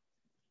 like,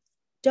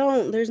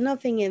 don't, there's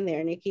nothing in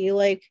there, Nikki,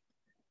 like,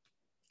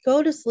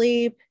 go to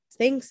sleep. It's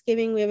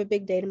Thanksgiving, we have a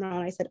big day tomorrow.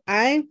 And I said,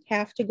 I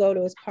have to go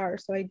to his car.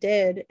 So I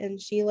did. And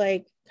she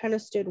like kind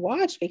of stood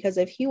watch, because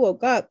if he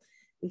woke up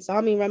and saw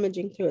me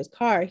rummaging through his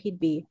car, he'd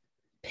be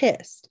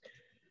pissed.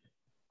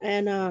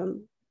 And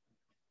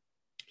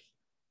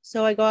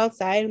so I go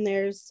outside and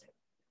there's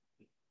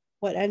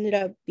what ended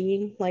up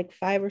being like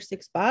 5 or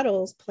 6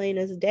 bottles, plain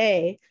as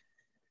day.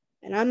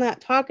 And I'm not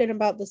talking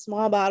about the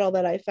small bottle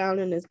that I found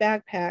in his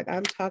backpack.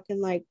 I'm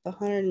talking like the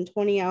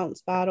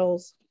 120-ounce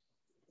bottles,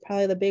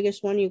 probably the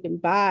biggest one you can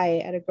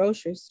buy at a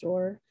grocery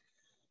store,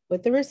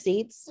 with the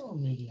receipts.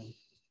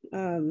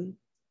 And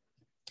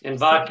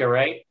vodka,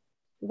 right?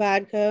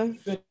 Vodka,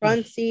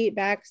 front seat,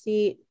 back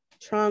seat,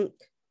 trunk,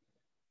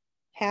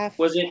 half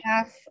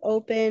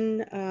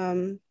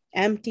open,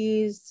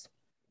 empties.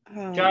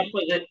 Josh,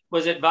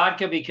 was it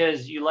vodka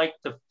because you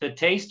liked the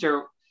taste,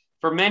 or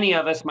for many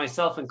of us,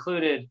 myself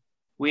included,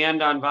 we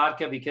end on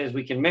vodka because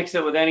we can mix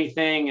it with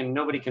anything and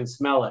nobody can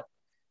smell it?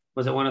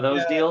 Was it one of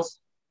those deals?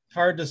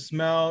 Hard to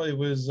smell. It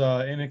was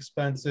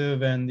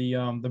inexpensive, and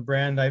the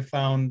brand I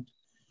found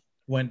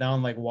went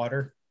down like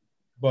water,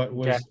 but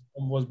was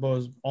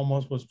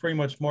pretty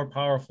much more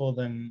powerful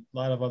than a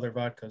lot of other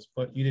vodkas.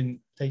 But you didn't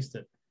taste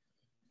it.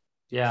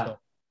 Yeah, so,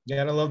 you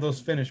gotta love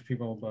those Finnish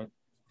people. But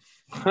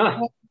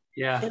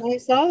yeah, and I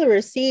saw the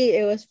receipt.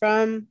 It was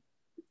from,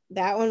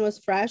 that one was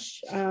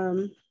fresh.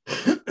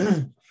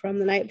 from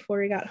the night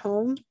before he got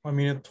home. I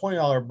mean, a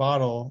 $20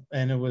 bottle,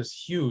 and it was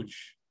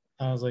huge.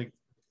 I was like,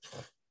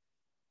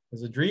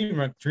 it's a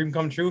dream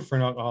come true for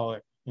an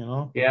alcoholic, you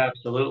know? Yeah,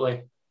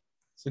 absolutely.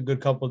 It's a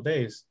good couple of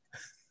days.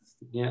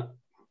 Yeah.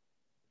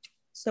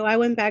 So I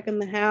went back in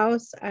the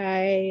house.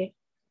 I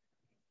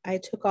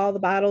took all the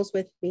bottles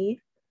with me.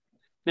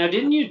 Now,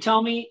 didn't you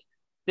tell me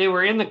they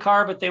were in the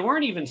car, but they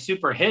weren't even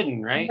super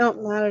hidden, right? No,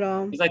 not at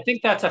all. Because I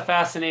think that's a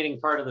fascinating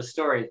part of the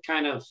story.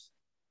 Kind of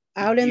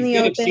Out in you the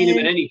could have seen him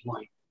at open, any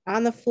point.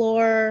 on the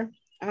floor,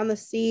 on the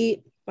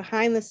seat,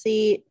 behind the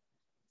seat.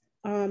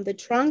 The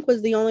trunk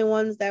was the only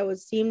ones that would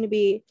seem to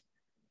be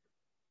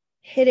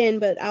hidden,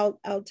 but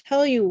I'll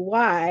tell you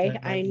why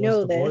That I was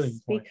know the boiling this,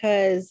 point.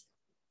 because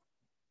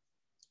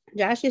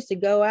Josh used to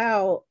go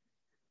out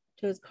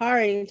to his car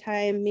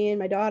anytime me and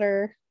my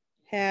daughter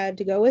had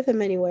to go with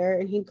him anywhere,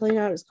 and he'd clean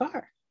out his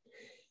car.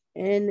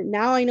 And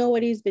now I know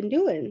what he's been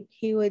doing.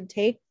 He would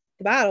take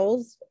the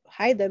bottles,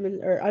 hide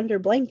them or under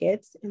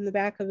blankets in the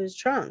back of his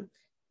trunk.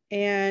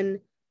 And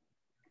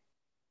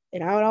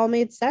now it all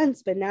made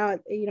sense. But now,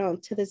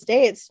 to this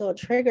day, it's still a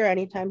trigger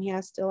anytime he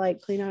has to like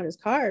clean out his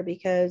car,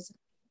 because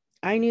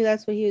I knew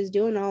that's what he was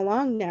doing all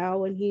along now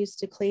when he used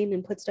to clean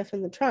and put stuff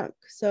in the trunk.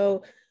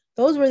 So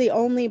those were the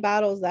only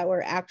bottles that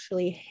were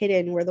actually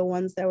hidden, were the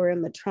ones that were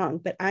in the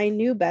trunk. But I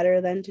knew better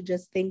than to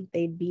just think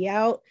they'd be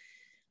out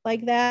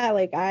like that.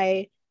 Like,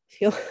 I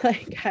feel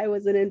like I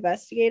was an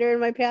investigator in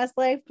my past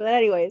life. But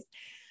anyways,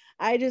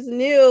 I just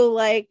knew,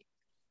 like,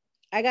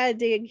 I got to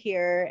dig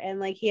here. And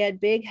like, he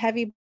had big,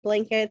 heavy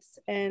blankets,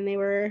 and they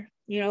were,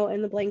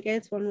 in the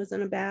blankets. One was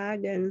in a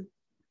bag, and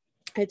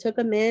I took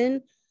him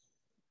in.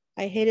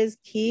 I hid his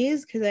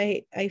keys because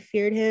I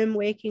feared him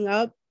waking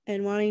up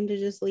and wanting to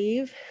just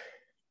leave.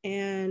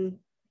 And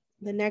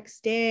the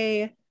next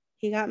day,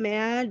 he got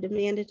mad,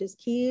 demanded his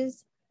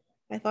keys.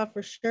 I thought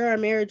for sure our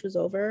marriage was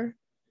over.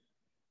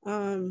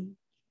 And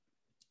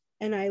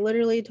I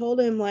literally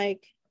told him,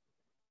 like,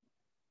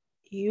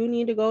 you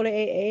need to go to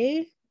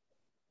AA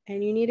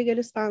and you need to get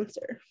a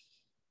sponsor,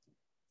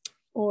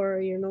 or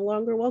you're no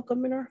longer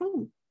welcome in our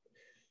home.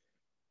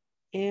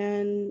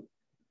 And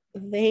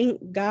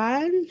thank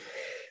God,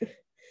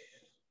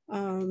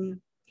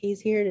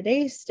 he's here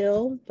today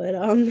still. But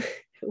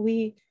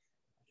we,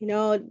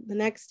 the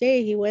next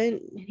day he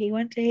went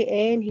to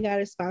AA and he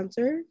got a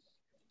sponsor.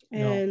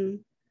 And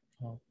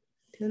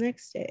the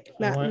next day,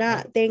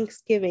 not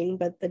Thanksgiving,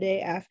 but the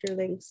day after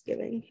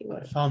Thanksgiving, he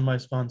went. I found my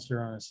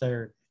sponsor on a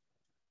Saturday.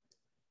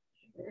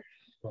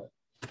 But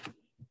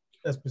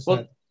that's beside.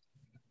 Well,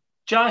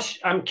 Josh,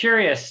 I'm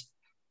curious,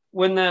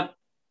 when the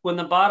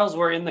bottles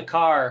were in the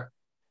car,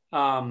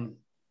 and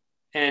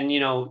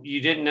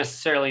you didn't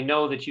necessarily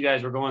know that you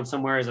guys were going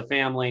somewhere as a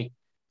family,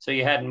 so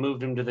you hadn't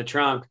moved them to the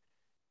trunk.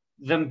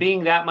 Them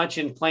being that much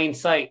in plain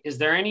sight, is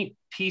there any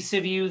piece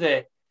of you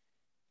that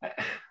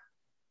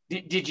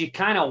did you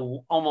kind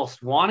of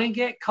almost want to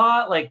get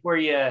caught? Like, were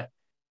you?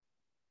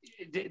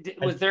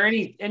 Was there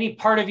any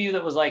part of you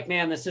that was like,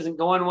 man, this isn't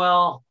going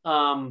well?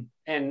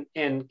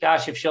 And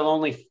gosh, if she'll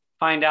only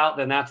find out,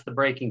 then that's the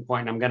breaking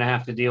point, and I'm going to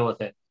have to deal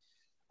with it.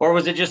 Or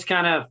was it just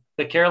kind of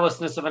the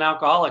carelessness of an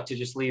alcoholic to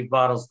just leave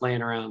bottles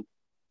laying around?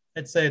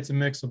 I'd say it's a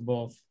mix of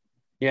both.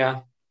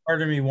 Yeah.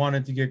 Part of me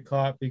wanted to get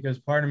caught because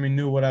part of me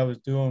knew what I was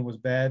doing was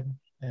bad,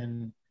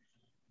 and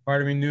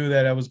part of me knew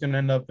that I was going to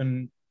end up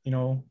in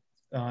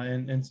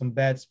some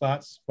bad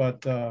spots.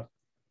 But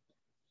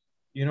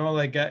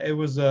it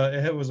was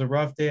a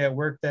rough day at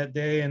work that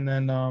day, and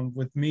then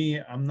with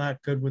me, I'm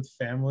not good with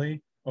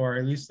family, or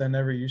at least I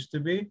never used to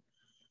be.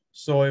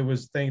 So it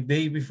was the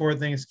day before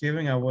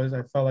Thanksgiving. I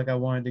felt like I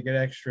wanted to get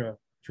extra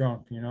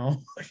drunk,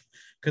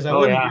 because I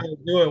wouldn't be able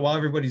to do it while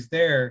everybody's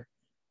there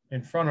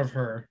in front of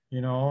her.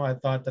 I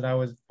thought that I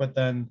was, but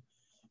then,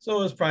 so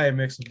it was probably a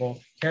mix of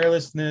both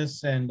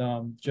carelessness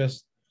and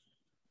just,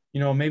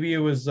 maybe it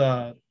was,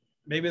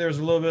 maybe there was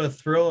a little bit of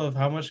thrill of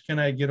how much can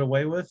I get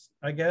away with,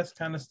 I guess,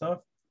 kind of stuff.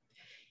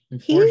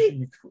 Before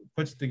she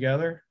puts it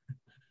together.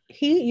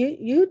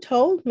 You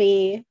told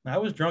me. I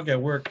was drunk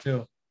at work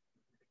too.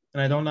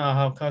 And I don't know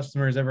how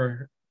customers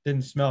ever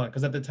didn't smell it.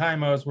 Because at the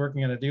time I was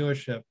working at a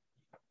dealership,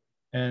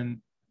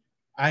 and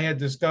I had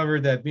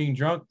discovered that being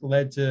drunk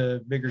led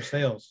to bigger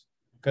sales,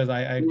 because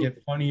I'd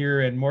get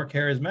funnier and more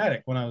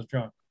charismatic when I was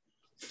drunk.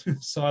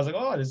 So I was like,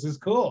 oh, this is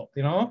cool.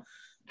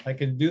 I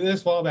could do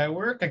this while I'm at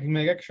work. I can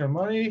make extra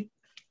money.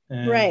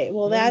 Right.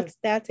 Well,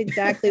 that's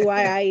exactly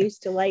why I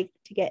used to like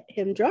to get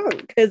him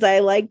drunk, because I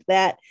liked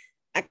that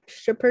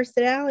extra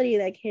personality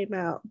that came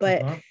out.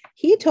 But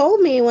he told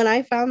me when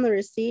I found the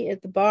receipt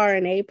at the bar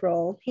in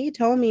April, he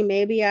told me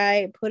maybe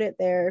I put it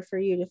there for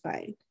you to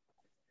find.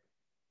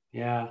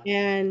 Yeah.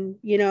 And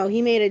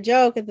he made a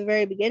joke at the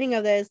very beginning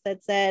of this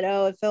that said,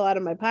 oh, it fell out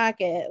of my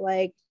pocket.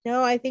 Like,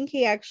 no, I think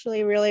he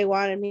actually really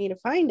wanted me to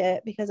find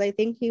it, because I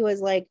think he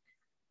was like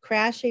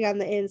crashing on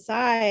the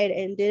inside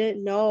and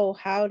didn't know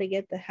how to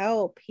get the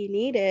help he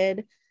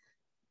needed,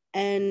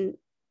 and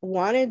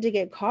wanted to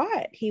get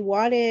caught. He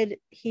wanted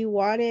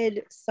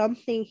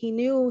something. He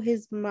knew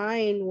his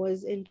mind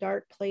was in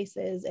dark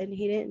places, and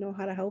he didn't know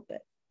how to help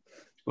it.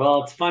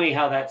 Well, it's funny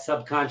how that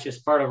subconscious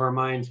part of our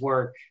minds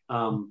work.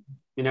 You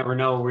never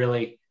know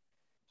really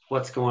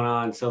what's going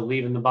on. So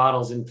leaving the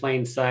bottles in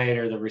plain sight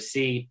or the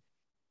receipt,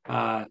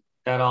 that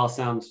all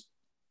sounds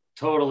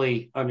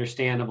totally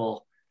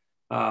understandable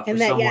for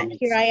And that, yeah, someone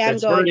here I am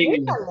that's going, hurting.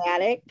 you're not an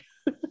addict.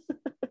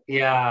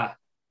 Yeah,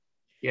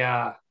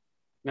 yeah.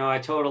 No, I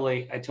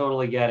totally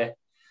get it.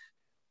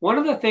 One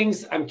of the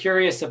things I'm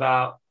curious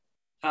about,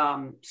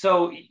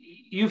 so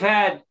you've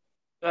had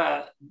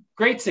uh,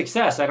 great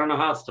success. I don't know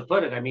how else to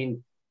put it. I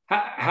mean,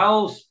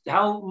 how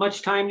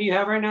much time do you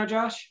have right now,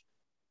 Josh?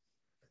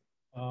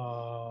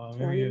 Maybe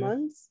 20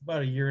 months.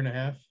 about a year and a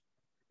half.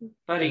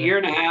 About a year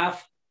and a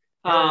half.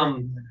 Right around a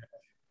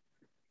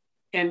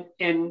Um,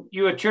 and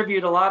you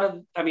attribute a lot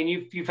of, I mean,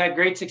 you've had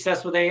great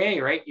success with AA,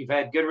 right? You've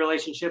had good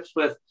relationships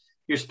with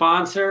your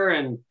sponsor,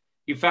 and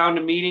you found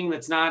a meeting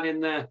that's not in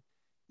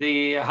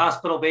the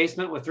hospital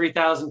basement with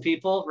 3,000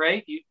 people,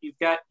 right? You've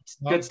got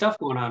good stuff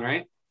going on,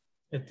 right?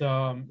 It's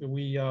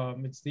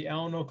the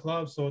Alano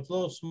Club, so it's a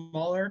little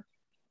smaller,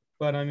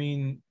 but I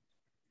mean,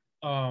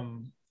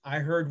 I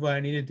heard what I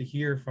needed to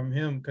hear from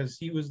him because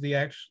he was the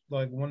actual,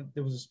 like, one.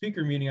 There was a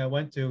speaker meeting I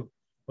went to,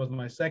 was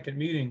my second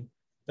meeting.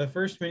 The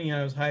first meeting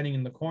I was hiding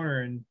in the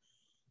corner, and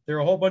there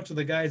were a whole bunch of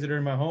the guys that are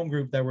in my home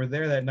group that were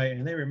there that night,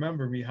 and they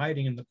remember me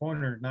hiding in the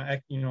corner, not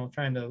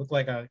trying to look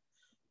like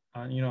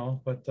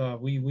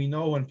but we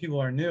know when people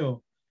are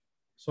new.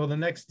 So the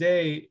next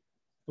day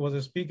was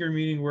a speaker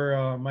meeting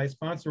where my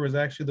sponsor was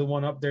actually the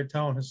one up there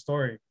telling his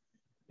story,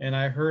 and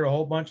I heard a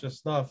whole bunch of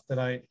stuff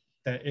that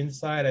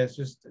inside as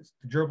just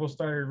the dribble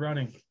started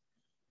running,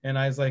 and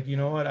I was like, you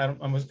know what, I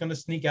was gonna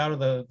sneak out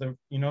of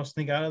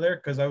sneak out of there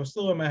because I was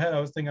still in my head. I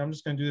was thinking I'm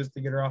just gonna do this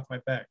to get her off my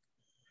back,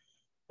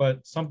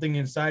 but something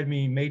inside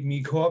me made me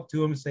go up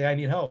to him and say I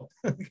need help,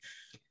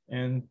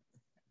 and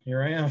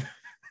here I am.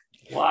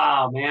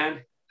 Wow,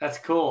 man, that's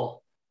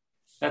cool.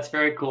 That's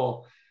very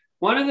cool.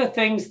 One of the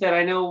things that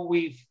I know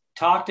we've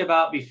talked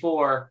about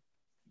before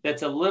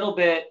that's a little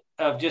bit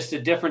of just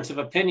a difference of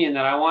opinion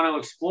that I want to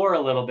explore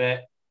a little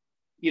bit.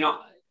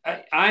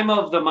 I'm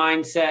of the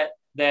mindset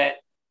that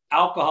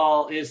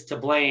alcohol is to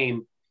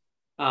blame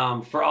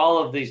for all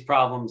of these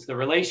problems, the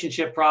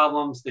relationship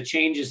problems, the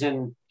changes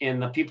in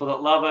the people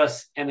that love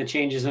us, and the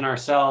changes in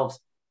ourselves.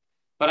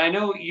 But I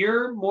know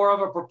you're more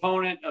of a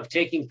proponent of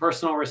taking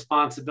personal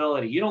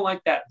responsibility. You don't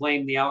like that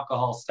blame the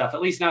alcohol stuff,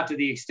 at least not to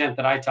the extent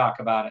that I talk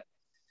about it.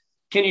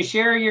 Can you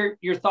share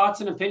your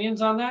thoughts and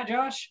opinions on that,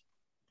 Josh?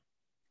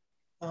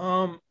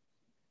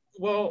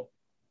 Well,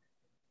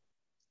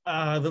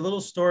 the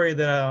little story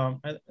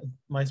that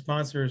my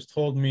sponsors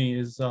told me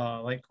is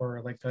like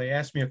they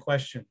asked me a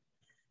question.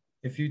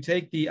 If you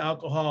take the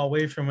alcohol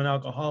away from an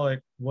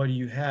alcoholic, what do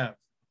you have?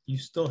 You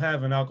still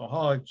have an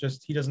alcoholic,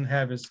 just he doesn't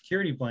have his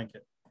security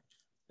blanket,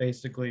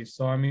 basically.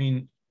 So I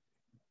mean,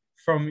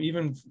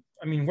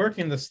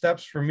 working the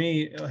steps for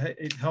me,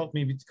 it helped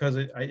me because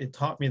it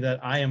taught me that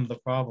I am the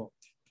problem.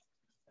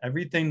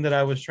 Everything that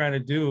I was trying to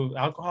do,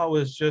 alcohol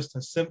was just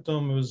a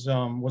symptom. It was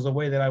a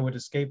way that I would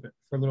escape it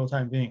for a little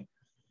time being.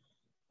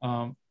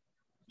 Um,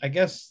 I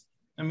guess,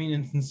 I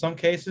mean, in some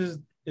cases,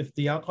 if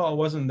the alcohol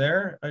wasn't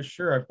there,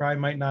 sure, I probably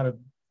might not have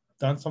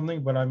done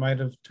something, but I might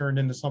have turned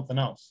into something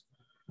else.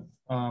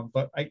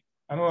 But I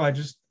don't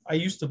know. I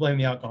used to blame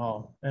the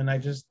alcohol, and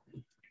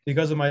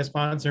because of my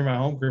sponsor in my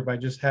home group, I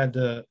just had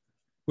to.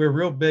 We're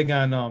real big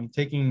on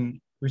taking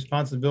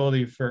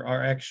responsibility for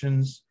our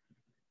actions,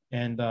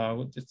 and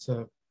it's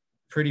a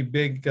pretty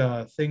big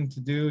thing to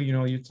do.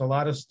 It's a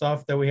lot of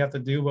stuff that we have to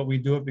do, but we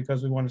do it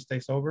because we want to stay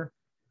sober.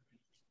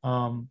 So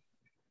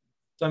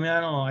I mean, I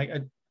don't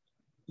know.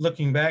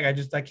 Looking back,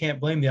 I can't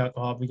blame the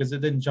alcohol because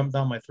it didn't jump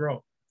down my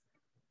throat.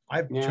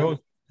 I Yeah. chose,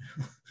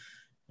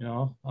 you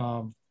know.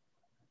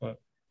 But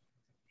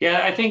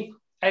Yeah, I think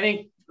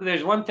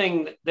there's one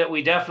thing that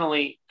we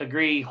definitely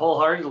agree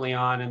wholeheartedly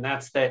on, and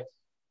that's that,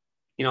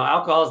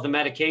 alcohol is the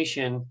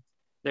medication.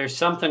 There's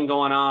something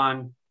going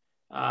on,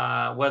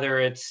 whether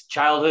it's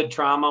childhood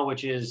trauma,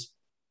 which is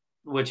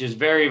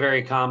very,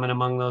 very common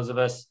among those of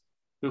us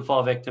who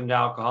fall victim to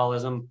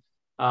alcoholism,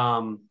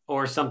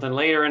 or something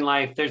later in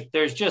life.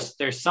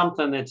 There's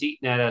something that's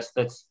eating at us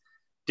that's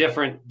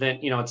different than,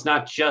 it's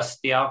not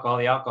just the alcohol.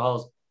 The alcohol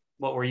is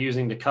what we're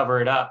using to cover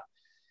it up,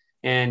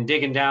 and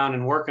digging down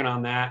and working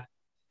on that.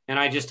 And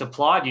I just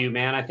applaud you,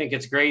 man. I think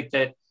it's great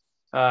that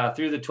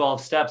through the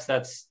 12 steps,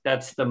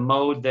 that's the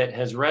mode that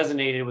has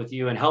resonated with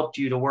you and helped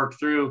you to work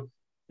through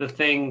the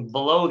thing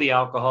below the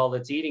alcohol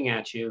that's eating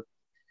at you.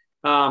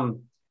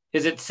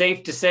 Is it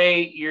safe to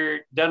say you're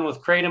done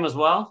with Kratom as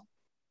well?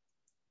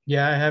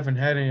 yeah, I haven't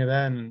had any of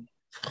that in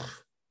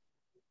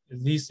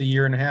at least a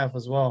year and a half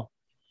as well.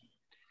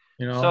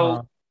 You know,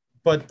 So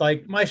but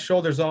like my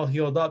shoulder's all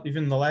healed up.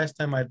 Even the last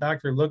time my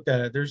doctor looked at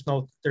it, there's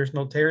no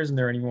tears in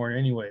there anymore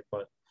anyway.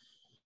 But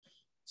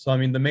so I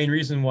mean, the main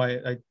reason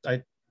why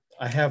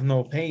I have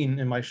no pain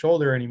in my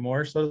shoulder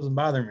anymore, so it doesn't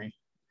bother me.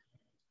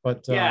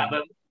 But yeah,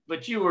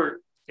 but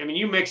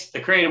you mixed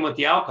the Kratom with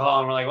the alcohol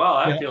and we're like,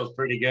 wow, that yeah, feels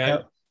pretty yeah.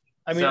 good.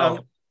 I mean,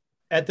 So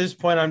at this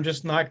point, I'm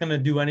just not going to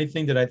do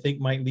anything that I think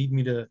might lead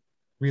me to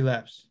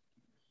relapse.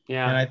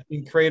 And I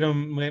think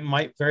Kratom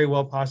might very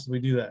well possibly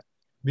do that,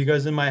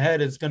 because in my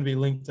head, it's going to be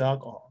linked to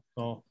alcohol.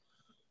 So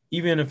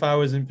even if I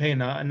was in pain,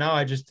 now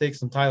I just take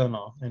some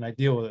Tylenol and I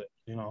deal with it,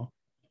 you know?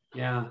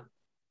 Yeah.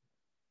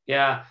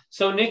 Yeah.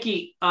 So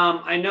Nikki,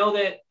 I know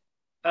that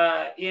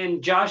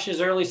in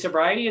Josh's early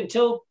sobriety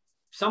until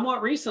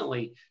somewhat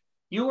recently,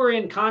 you were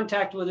in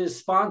contact with his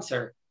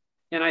sponsor.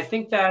 And I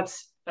think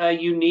that's a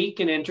unique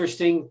and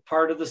interesting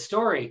part of the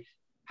story.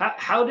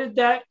 How did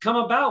that come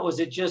about? Was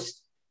it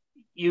just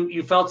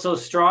you felt so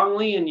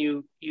strongly and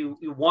you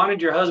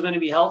wanted your husband to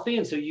be healthy,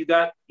 and so you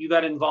got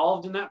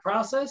involved in that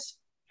process?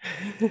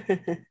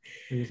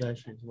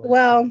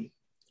 Well,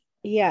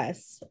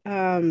 yes.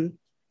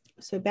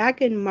 So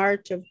back in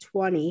March of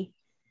 20,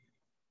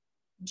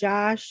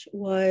 Josh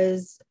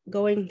was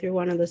going through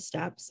one of the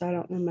steps. I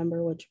don't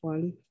remember which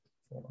one.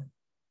 4.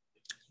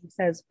 It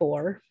says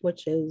 4,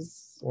 which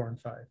is 4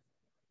 and 5.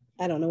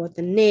 I don't know what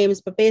the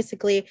names, but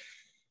basically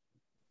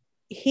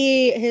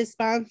his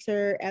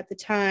sponsor at the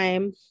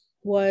time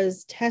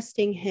was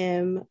testing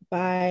him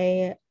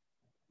by,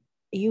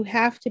 you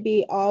have to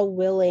be all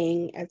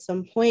willing at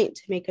some point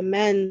to make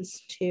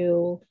amends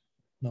to.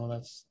 No,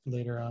 that's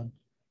later on.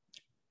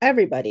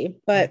 Everybody,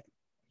 but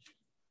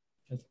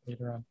that's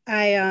later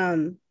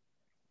on.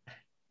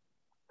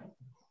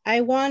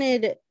 I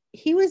wanted,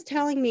 he was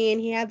telling me,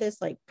 and he had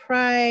this like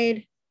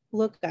pride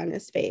look on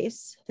his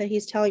face that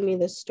he's telling me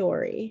this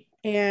story,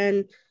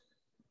 and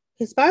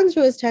his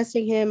sponsor was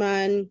testing him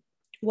on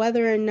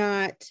whether or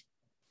not,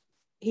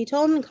 he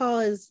told him to call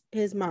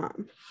his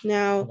mom.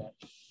 Now,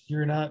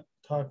 you're not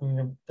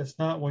talking, that's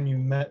not when you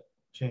met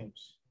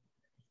James.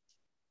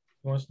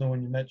 He wants to know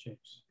when you met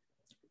James.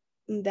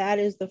 That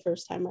is the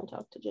first time I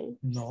talked to James.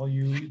 No,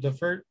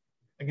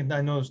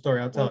 I know the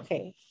story. I'll tell.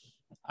 Okay.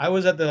 I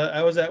was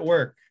at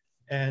work,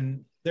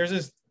 and there's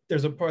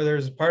a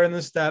part in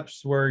the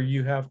steps where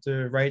you have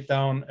to write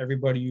down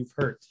everybody you've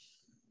hurt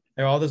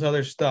and all this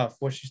other stuff.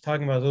 What she's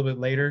talking about a little bit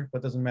later,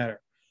 but doesn't matter.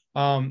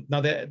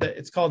 Now that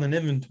it's called an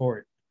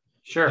inventory.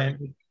 Sure.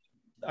 And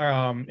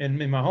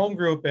in my home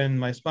group, and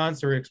my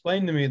sponsor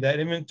explained to me that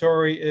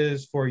inventory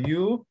is for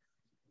you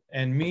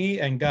and me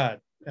and God,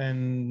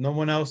 and no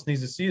one else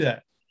needs to see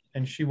that.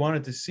 And she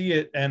wanted to see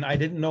it, and I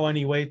didn't know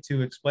any way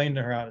to explain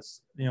to her how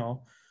to,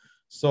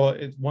 so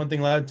one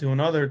thing led to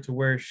another, to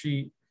where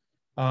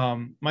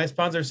my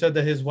sponsor said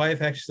that his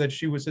wife actually said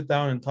she would sit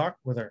down and talk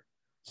with her.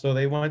 So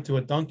they went to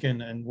a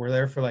Dunkin' and were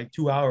there for like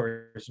 2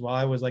 hours while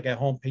I was like at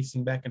home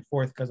pacing back and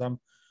forth because I'm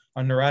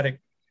a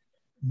neurotic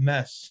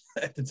mess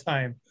at the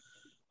time.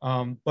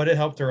 But it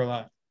helped her a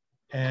lot.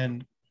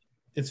 And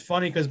it's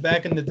funny because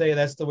back in the day,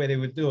 that's the way they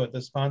would do it.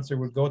 The sponsor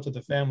would go to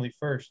the family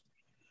first.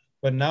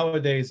 But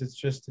nowadays,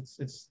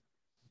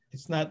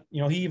 it's not,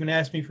 he even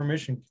asked me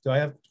permission. Do I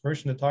have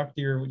permission to talk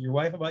to your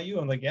wife about you?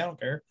 I'm like, yeah, I don't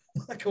care.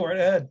 Go right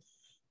ahead.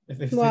 If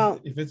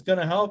it's going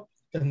to help,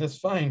 then that's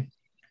fine.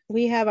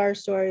 We have our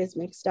stories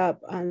mixed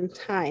up on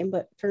time,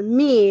 but for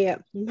me,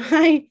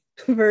 my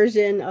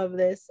version of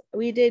this,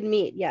 we did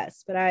meet,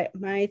 yes, but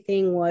my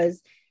thing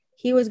was,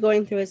 he was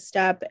going through a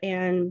step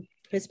and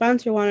his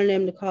sponsor wanted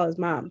him to call his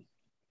mom,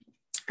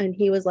 and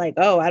he was like,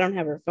 oh, I don't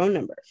have her phone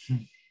number.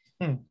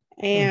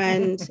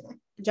 And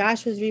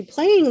Josh was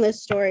replaying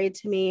this story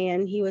to me,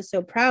 and he was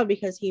so proud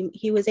because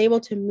he was able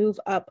to move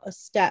up a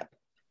step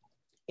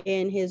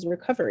in his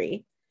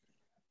recovery,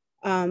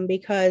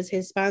 because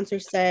his sponsor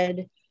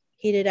said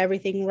he did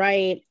everything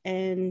right,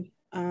 and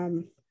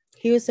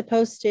he was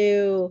supposed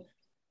to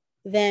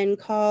then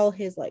call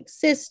his like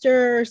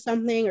sister or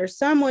something, or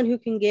someone who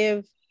can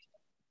give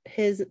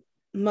his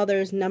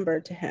mother's number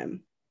to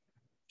him.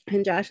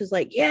 And Josh is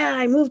like, yeah,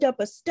 I moved up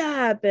a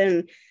step.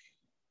 And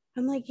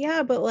I'm like,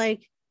 yeah, but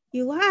like,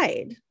 you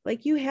lied.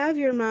 Like, you have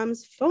your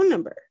mom's phone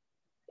number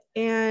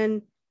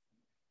and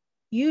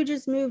you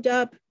just moved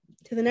up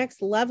to the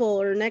next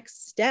level or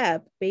next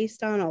step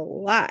based on a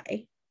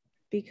lie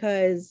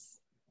because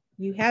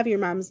you have your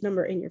mom's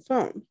number in your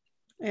phone.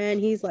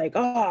 And he's like,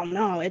 oh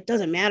no, it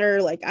doesn't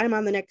matter. Like, I'm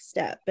on the next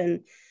step.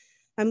 And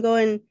I'm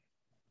going,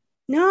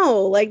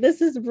 no, like,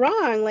 this is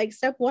wrong. Like,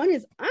 step 1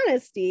 is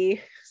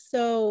honesty.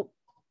 So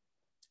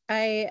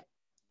I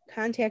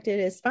contacted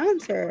his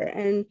sponsor,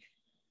 and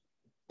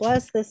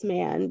bless this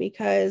man,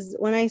 because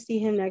when I see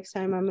him next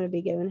time, I'm going to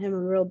be giving him a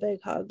real big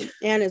hug,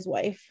 and his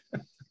wife.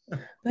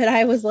 But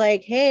I was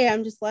like, hey,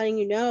 I'm just letting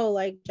you know,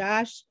 like,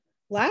 Josh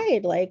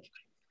lied. Like,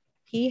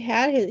 he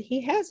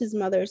has his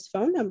mother's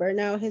phone number.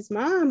 Now, his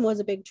mom was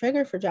a big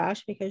trigger for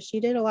Josh because she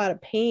did a lot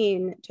of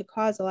pain to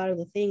cause a lot of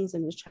the things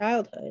in his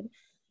childhood.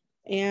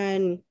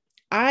 And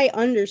I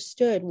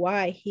understood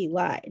why he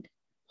lied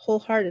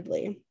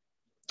wholeheartedly.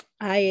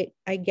 I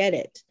get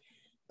it,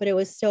 but it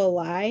was still a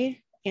lie.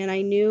 And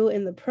I knew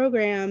in the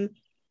program,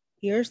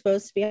 you're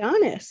supposed to be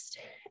honest.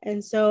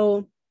 And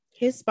so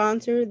his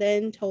sponsor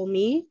then told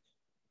me,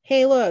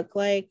 hey, look,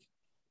 like,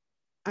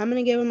 I'm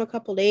going to give him a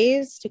couple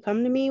days to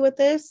come to me with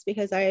this,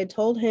 because I had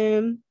told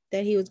him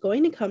that he was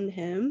going to come to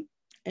him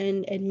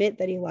and admit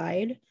that he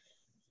lied,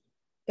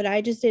 but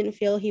I just didn't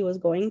feel he was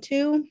going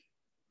to.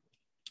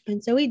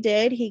 And so he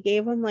did. He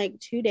gave him like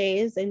 2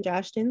 days, and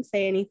Josh didn't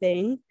say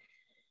anything.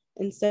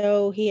 And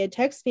so he had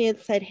texted me and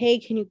said, hey,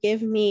 can you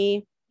give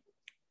me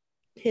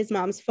his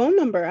mom's phone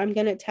number? I'm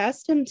going to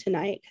test him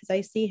tonight because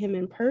I see him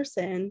in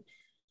person.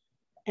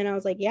 And I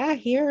was like, yeah,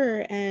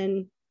 here.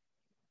 And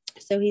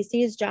so he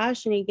sees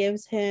Josh and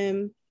he's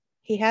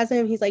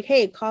like,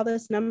 hey, call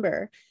this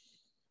number.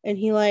 And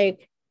he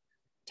like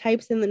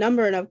types in the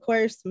number. And of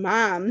course,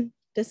 mom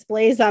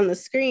displays on the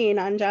screen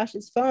on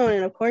Josh's phone.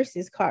 And of course,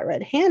 he's caught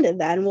red-handed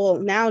then. Well,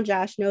 now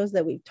Josh knows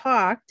that we've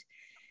talked,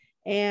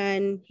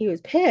 and he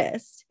was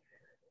pissed.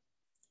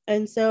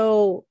 And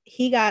so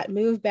he got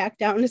moved back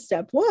down to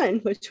step 1,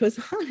 which was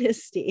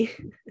honesty.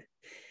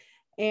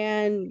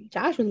 And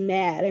Josh was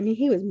mad. I mean,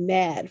 he was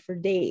mad for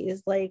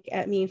days, like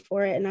at me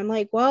for it. And I'm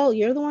like, well,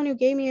 you're the one who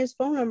gave me his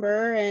phone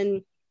number,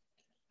 and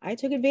I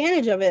took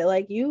advantage of it.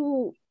 Like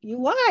you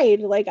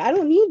lied. Like, I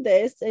don't need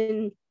this.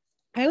 And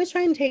I was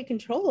trying to take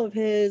control of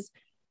the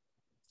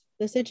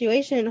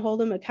situation and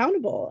hold him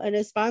accountable. And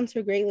his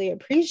sponsor greatly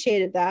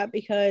appreciated that,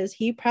 because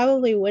he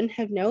probably wouldn't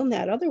have known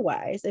that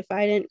otherwise if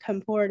I didn't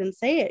come forward and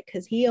say it,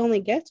 because he only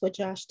gets what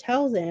Josh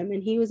tells him,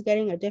 and he was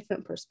getting a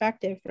different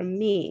perspective from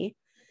me.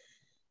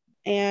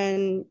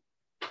 And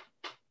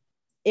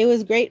it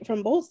was great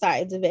from both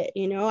sides of it.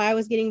 I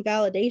was getting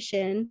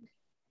validation,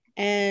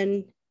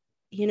 and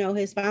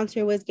his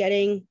sponsor was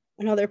getting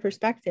another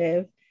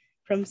perspective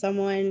from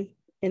someone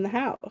in the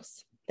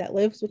house that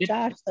lives with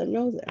Josh, that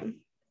knows him.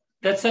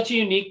 That's such a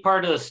unique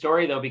part of the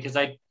story, though, because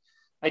I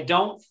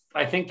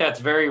think that's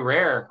very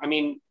rare. I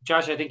mean,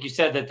 Josh, I think you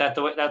said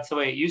that's the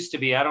way it used to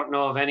be. I don't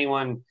know of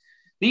anyone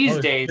these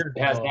days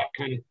that has that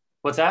kind of.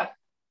 What's that?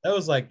 That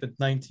was like the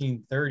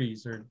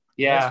 1930s, or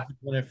yeah,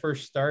 when it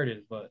first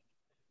started. But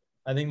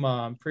I think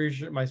I'm pretty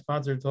sure my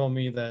sponsor told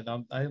me that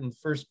the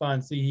first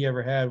sponsee he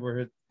ever had,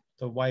 where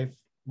the wife,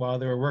 while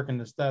they were working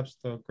the steps,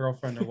 the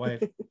girlfriend or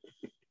wife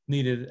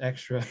needed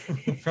extra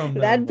from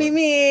them. That'd be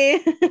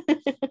me.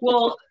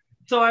 Well,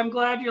 so I'm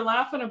glad you're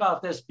laughing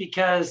about this,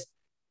 because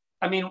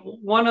I mean,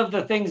 one of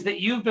the things that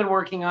you've been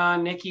working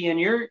on, Nikki, in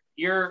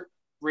your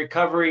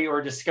recovery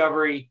or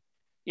discovery,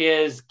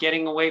 is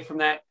getting away from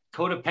that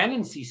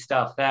codependency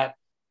stuff, that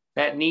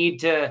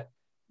need to,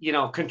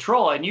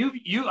 control. And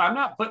I'm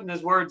not putting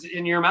those words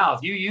in your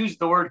mouth. You used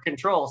the word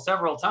control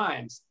several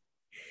times.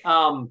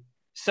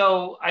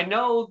 So I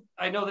know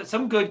that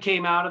some good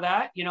came out of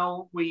that.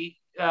 We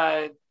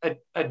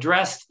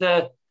addressed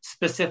the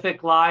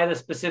specific lie, the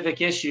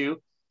specific issue,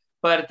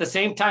 but at the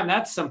same time,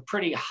 that's some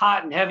pretty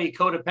hot and heavy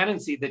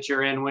codependency that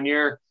you're in when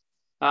you're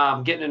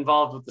getting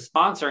involved with the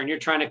sponsor and you're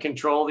trying to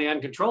control the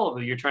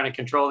uncontrollable. You're trying to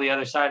control the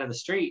other side of the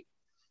street.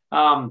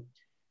 How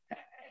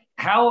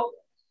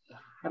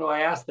do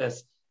I ask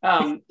this?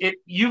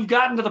 You've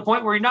gotten to the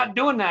point where you're not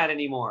doing that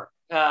anymore.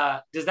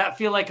 Does that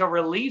feel like a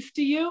relief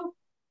to you?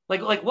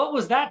 Like what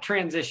was that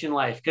transition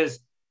like? Because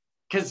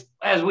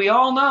as we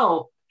all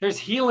know, there's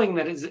healing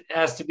that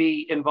has to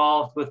be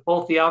involved with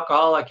both the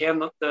alcoholic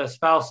and the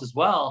spouse as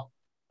well.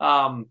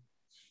 Does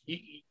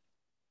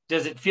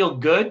it feel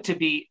good to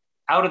be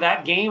out of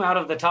that game, out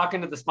of the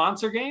talking to the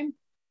sponsor game?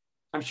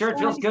 I'm sure it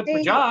feels good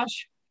for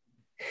Josh.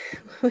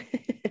 Well,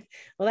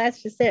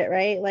 that's just it,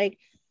 right? Like,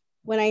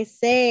 when I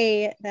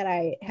say that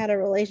I had a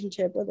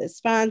relationship with a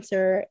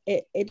sponsor,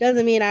 it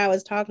doesn't mean I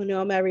was talking to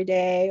him every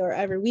day or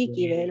every week,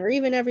 or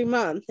even every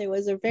month. It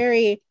was a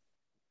very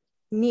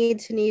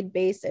need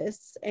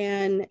basis.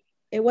 And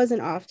it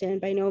wasn't often,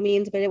 by no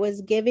means, but it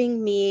was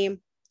giving me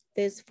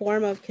this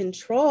form of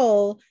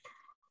control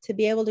to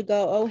be able to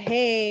go, oh,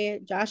 hey,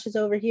 Josh is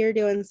over here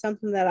doing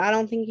something that I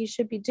don't think he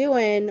should be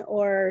doing,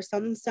 or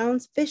something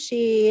sounds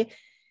fishy.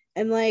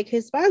 And like,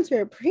 his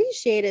sponsor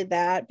appreciated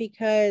that,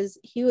 because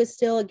he was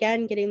still,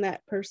 again, getting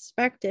that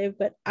perspective.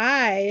 But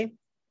I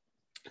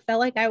felt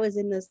like I was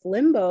in this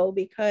limbo,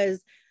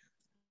 because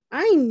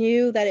I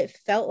knew that it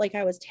felt like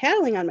I was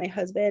tattling on my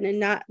husband and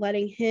not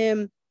letting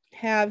him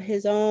have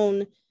his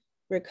own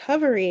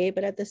recovery.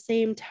 But at the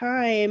same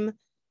time,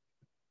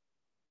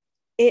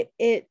 it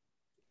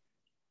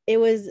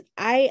was,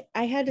 I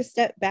had to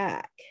step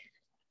back.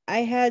 I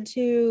had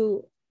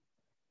to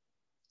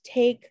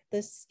take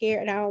the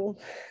scare. Now,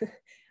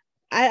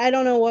 I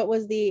don't know what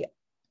was the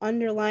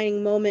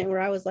underlying moment where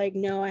I was like,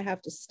 no, I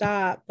have to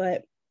stop.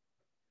 But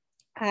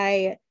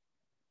I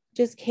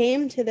just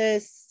came to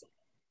this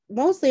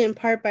mostly in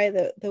part by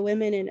the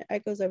women in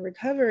Echoes of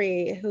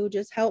Recovery, who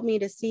just helped me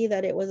to see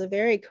that it was a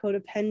very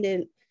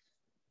codependent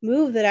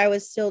move that I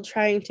was still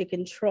trying to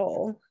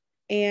control.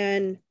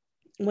 And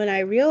when I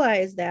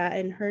realized that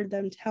and heard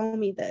them tell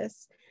me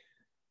this,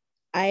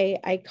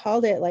 I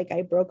called it like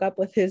I broke up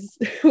with his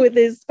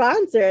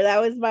sponsor.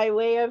 That was my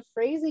way of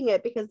phrasing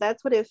it, because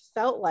that's what it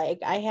felt like.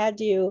 I had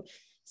to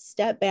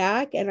step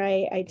back, and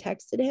I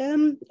texted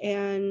him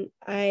and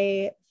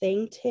I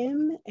thanked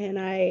him, and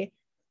I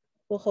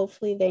will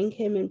hopefully thank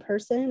him in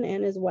person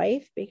and his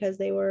wife, because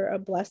they were a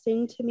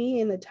blessing to me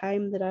in the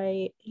time that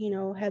I,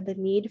 had the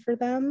need for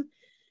them.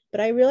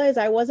 But I realized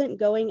I wasn't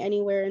going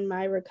anywhere in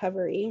my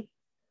recovery,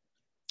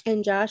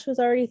 and Josh was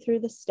already through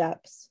the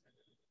steps.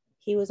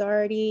 He was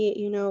already,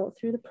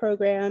 through the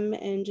program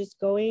and just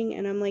going.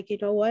 And I'm like, you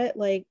know what?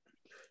 Like,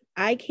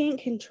 I can't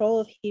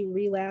control if he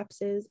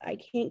relapses. I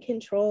can't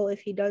control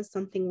if he does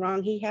something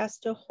wrong. He has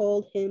to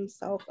hold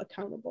himself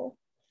accountable.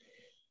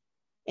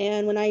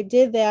 And when I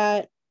did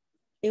that,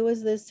 it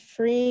was this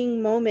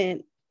freeing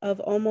moment of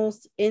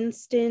almost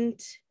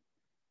instant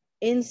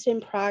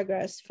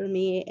progress for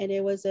me. And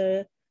it was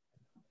a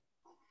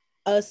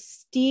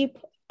steep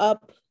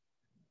up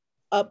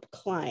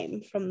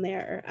climb from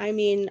there. I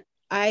mean,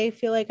 I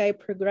feel like I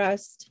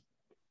progressed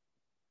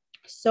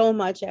so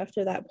much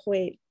after that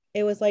point.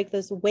 It was like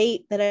this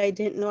weight that I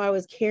didn't know I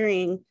was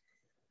carrying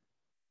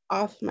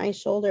off my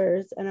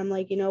shoulders. And I'm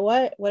like, you know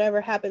what? Whatever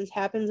happens,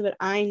 happens, but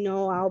I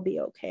know I'll be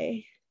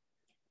okay.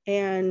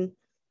 And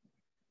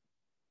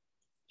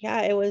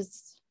yeah, it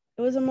was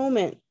a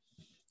moment.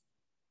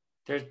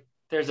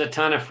 There's a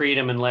ton of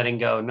freedom in letting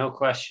go. No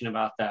question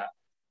about that.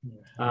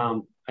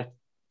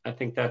 I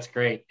think that's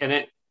great.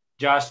 And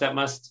Josh, that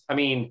must,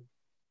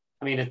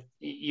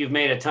 you've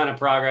made a ton of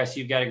progress.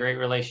 You've got a great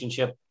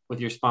relationship with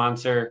your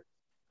sponsor.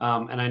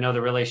 And I know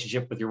the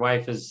relationship with your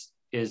wife is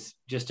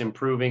just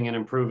improving and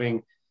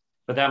improving,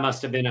 but that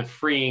must've been a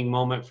freeing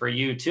moment for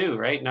you too,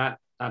 right? Not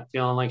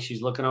feeling like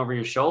she's looking over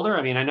your shoulder.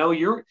 I mean, I know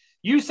you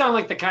sound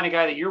like the kind of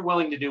guy that you're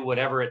willing to do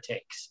whatever it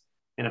takes.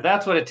 And if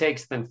that's what it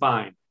takes, then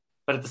fine.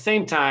 But at the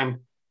same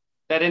time,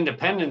 that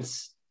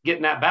independence,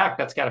 getting that back,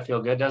 that's got to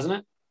feel good, doesn't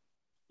it?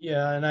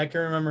 Yeah. And I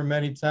can remember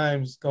many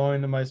times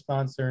going to my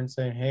sponsor and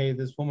saying, hey,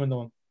 this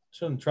woman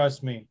shouldn't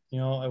trust me.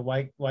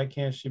 Why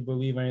can't she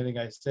believe anything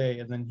I say?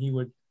 And then he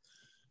would,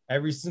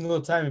 every single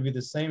time, it'd be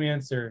the same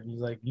answer. He's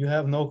like, you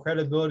have no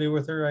credibility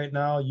with her right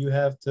now. You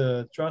have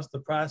to trust the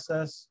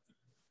process,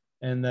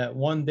 and that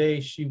one day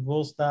she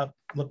will stop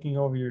looking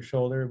over your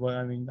shoulder. But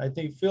I mean,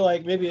 feel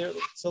like maybe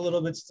it's a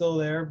little bit still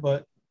there,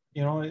 but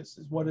it's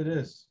what it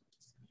is.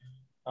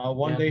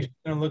 One day she's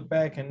gonna look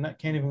back and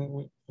can't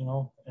even,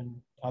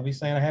 and I'll be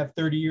saying I have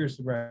 30 years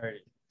sobriety.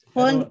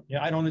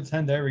 I don't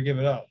intend to ever give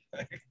it up.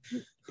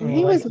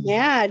 He was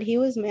mad. He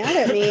was mad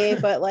at me,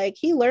 but like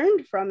he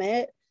learned from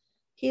it.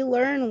 He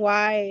learned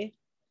why,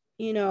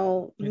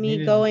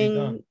 me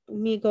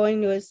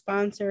going to his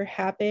sponsor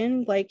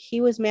happened. Like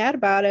he was mad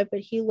about it, but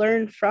he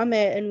learned from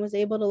it and was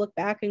able to look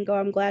back and go,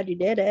 I'm glad you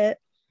did it.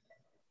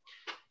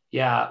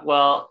 Yeah,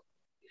 well,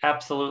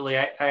 absolutely.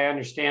 I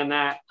understand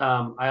that.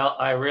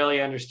 I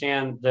really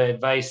understand the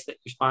advice that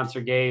your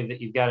sponsor gave, that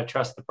you've got to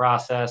trust the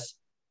process.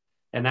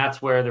 And that's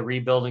where the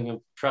rebuilding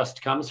of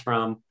trust comes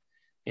from.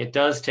 It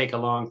does take a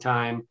long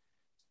time.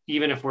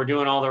 Even if we're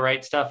doing all the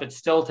right stuff, it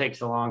still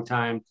takes a long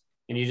time.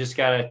 And you just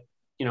got to,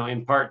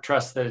 impart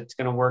trust that it's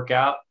going to work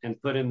out and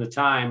put in the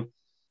time.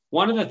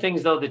 One of the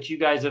things, though, that you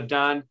guys have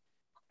done,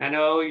 I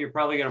know you're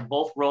probably going to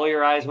both roll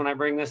your eyes when I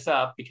bring this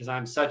up because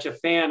I'm such a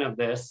fan of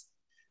this,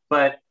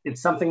 but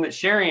it's something that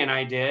Sherry and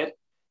I did,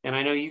 and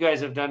I know you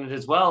guys have done it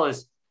as well,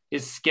 is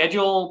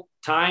schedule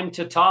time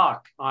to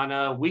talk on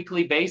a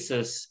weekly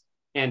basis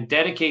and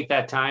dedicate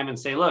that time and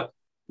say, look,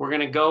 we're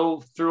going to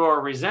go through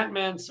our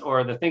resentments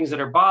or the things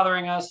that are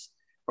bothering us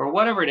or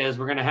whatever it is.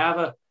 We're going to have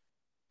a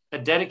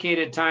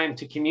dedicated time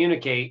to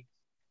communicate.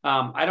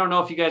 I don't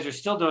know if you guys are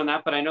still doing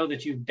that, but I know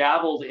that you've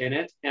dabbled in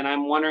it. And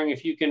I'm wondering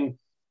if you can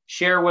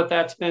share what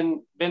that's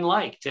been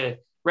like, to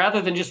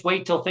rather than just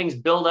wait till things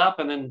build up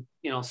and then,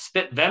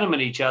 spit venom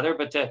at each other,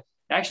 but to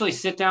actually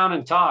sit down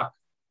and talk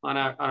on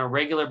a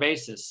regular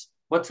basis.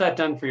 What's that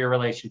done for your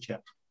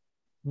relationship?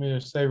 Let me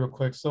just say real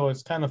quick. So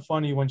it's kind of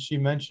funny when she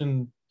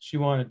mentioned she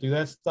wanted to do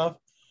that stuff.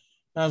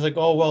 And I was like,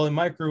 oh, well, in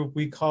my group,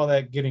 we call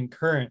that getting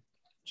current.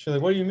 She's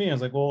like, what do you mean? I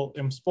was like, well,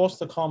 I'm supposed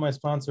to call my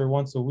sponsor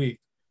once a week,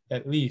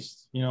 at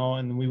least,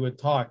 and we would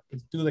talk,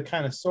 do the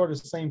kind of sort of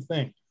same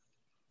thing.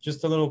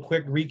 Just a little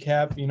quick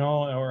recap,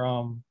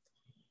 or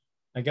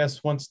I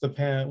guess once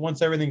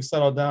everything's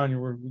settled down,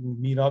 we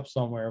meet up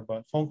somewhere,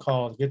 but phone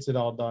call gets it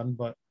all done.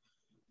 But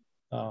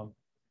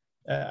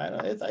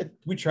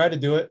we try to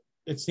do it.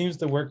 It seems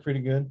to work pretty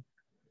good.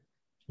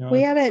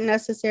 We haven't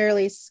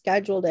necessarily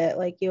scheduled it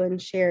like you and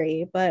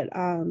Sherry, but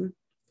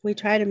we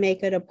try to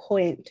make it a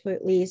point to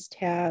at least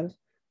have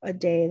a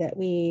day that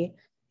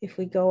if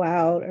we go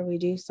out or we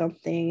do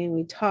something and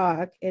we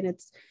talk, and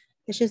it's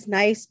just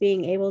nice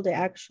being able to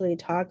actually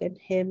talk and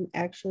him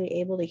actually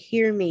able to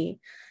hear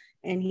me,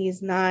 and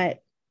he's not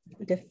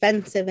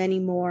defensive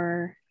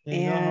anymore.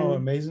 You know how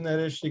amazing that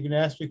is? She can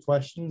ask me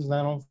questions and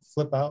I don't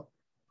flip out.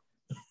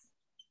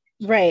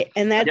 Right.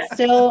 And that's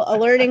still a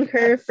learning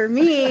curve for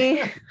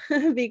me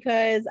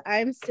because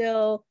I'm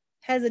still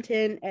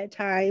hesitant at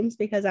times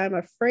because I'm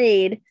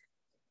afraid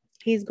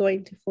he's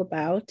going to flip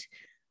out.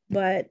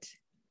 But,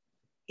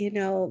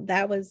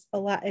 that was a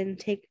lot. And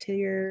take to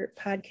your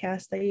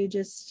podcast that you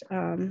just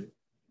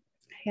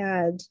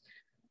had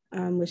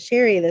with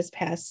Sherry this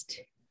past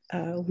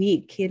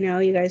week.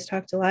 You guys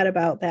talked a lot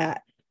about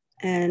that.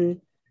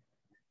 And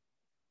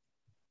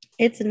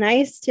it's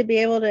nice to be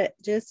able to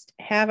just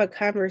have a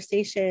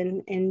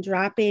conversation and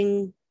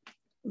dropping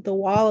the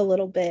wall a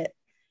little bit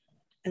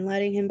and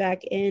letting him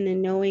back in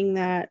and knowing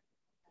that,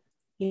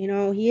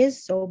 he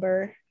is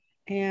sober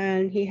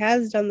and he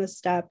has done the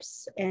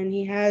steps, and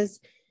he has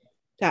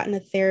gotten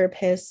a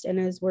therapist and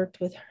has worked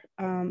with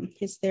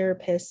his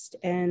therapist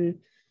and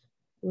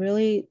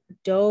really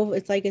dove.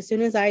 It's like as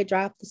soon as I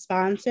dropped the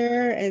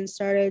sponsor and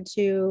started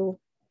to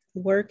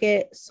work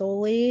it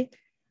solely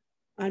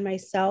on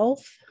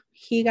myself,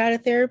 he got a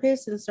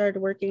therapist and started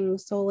working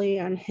solely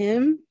on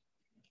him.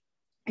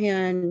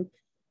 And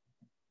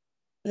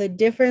the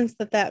difference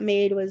that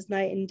made was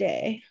night and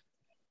day.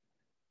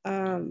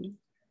 Night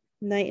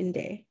and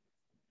day.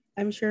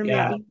 I'm sure,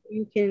 Matt,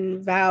 you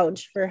can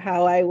vouch for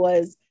how I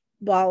was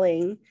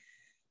bawling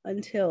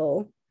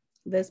until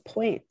this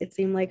point. It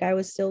seemed like I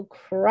was still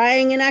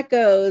crying in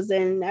echoes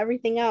and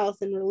everything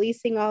else and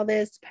releasing all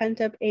this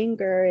pent up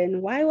anger.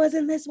 And why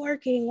wasn't this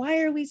working?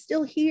 Why are we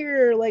still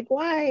here? Like,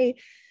 why?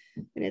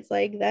 And it's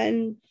like,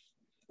 then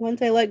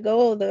once I let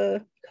go of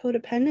the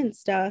codependent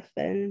stuff,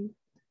 and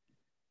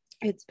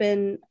it's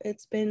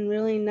been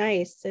really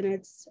nice, and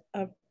it's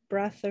a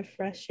breath of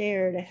fresh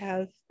air to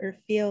have or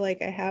feel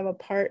like I have a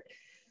part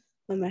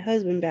of my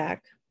husband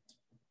back.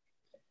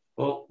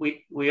 Well,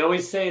 we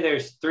always say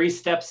there's 3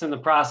 steps in the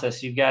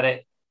process. You've got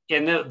it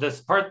in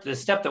the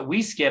step that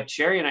we skipped,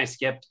 Sherry and I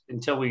skipped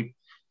until we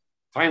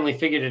finally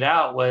figured it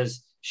out,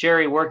 was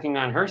Sherry working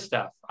on her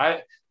stuff.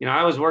 I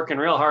was working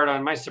real hard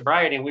on my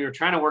sobriety, and we were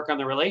trying to work on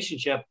the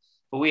relationship,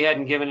 but we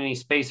hadn't given any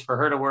space for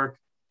her to work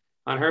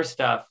on her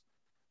stuff.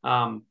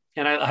 And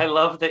I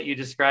love that you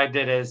described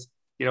it as,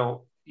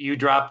 you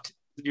dropped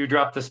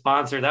the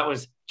sponsor. That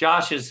was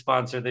Josh's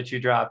sponsor that you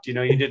dropped. You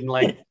didn't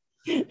like,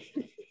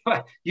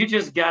 you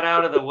just got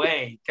out of the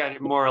way, kind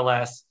of more or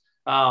less.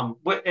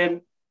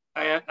 And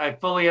I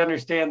fully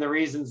understand the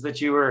reasons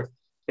that you were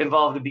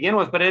involved to begin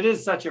with, but it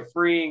is such a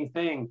freeing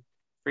thing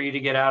for you to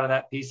get out of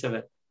that piece of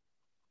it.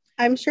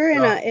 I'm sure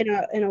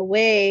in a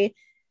way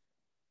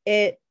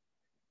it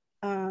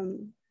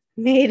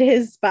made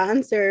his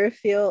sponsor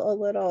feel a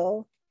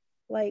little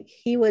like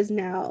he was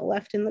now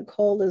left in the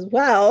cold as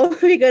well,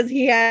 because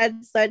he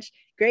had such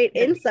great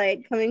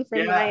insight coming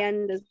from my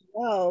end as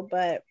well.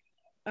 But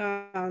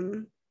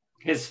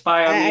his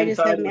spy on the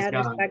inside was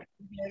gone. Respect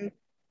for him.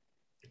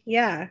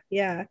 Yeah.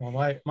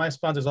 Well, my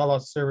sponsor's all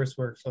about service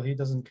work, so he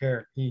doesn't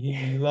care.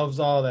 He loves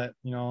all that.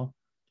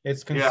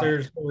 It's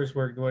considered service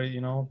work,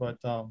 But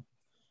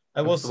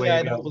I will say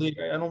I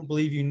don't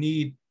believe you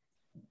need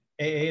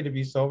AA to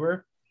be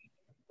sober.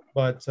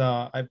 But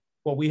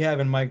what we have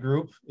in my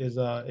group is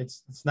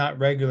it's not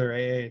regular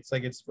AA. It's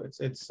like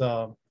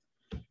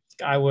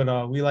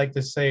we like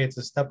to say it's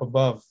a step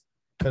above,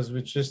 because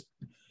it's just,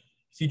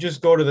 if you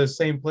just go to the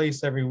same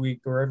place every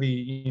week or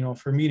every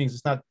for meetings,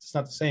 it's not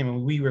the same,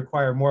 and we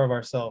require more of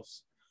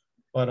ourselves.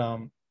 But I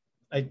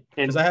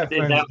have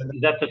friends.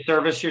 Is that the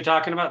service you're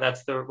talking about?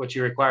 That's what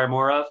you require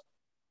more of?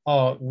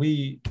 Oh,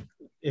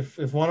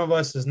 if one of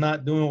us is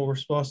not doing what we're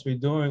supposed to be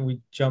doing, we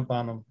jump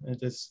on them.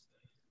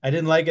 I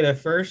didn't like it at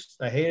first.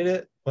 I hated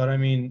it, but I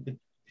mean,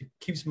 it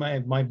keeps my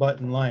butt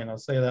in line. I'll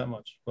say that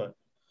much. But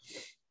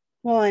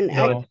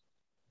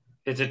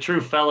it's a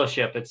true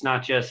fellowship. It's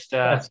not just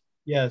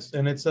yes,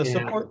 and it's a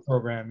support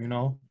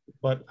program,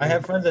 But I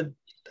have friends that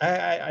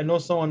I know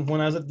someone when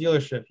I was at the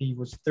dealership. He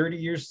was 30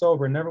 years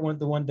sober, never went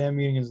to one damn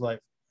meeting in his life.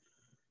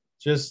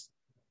 Just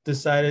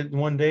decided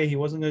one day he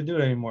wasn't going to do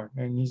it anymore,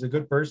 and he's a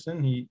good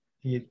person. He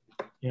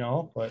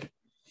but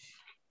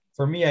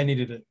for me, I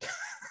needed it.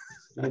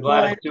 I'm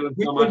glad it's doing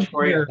so much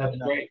for you. That's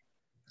great.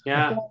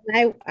 Yeah.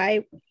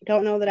 I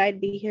don't know that I'd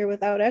be here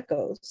without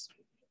Echoes.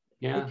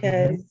 Yeah.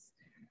 Because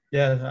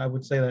I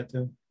would say that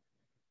too.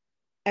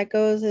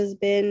 Echoes has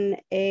been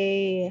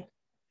a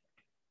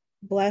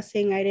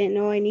blessing I didn't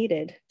know I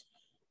needed.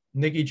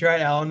 Nikki tried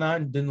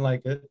Al-Anon, didn't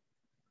like it.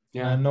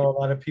 Yeah. I know a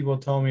lot of people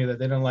told me that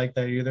they didn't like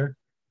that either.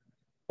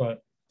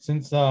 But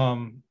since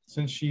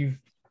she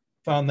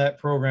found that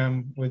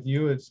program with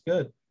you, it's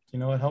good.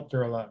 It helped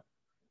her a lot.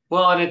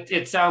 Well, and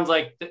it sounds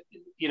like,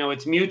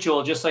 it's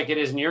mutual, just like it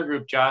is in your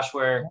group, Josh,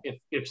 where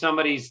if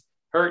somebody's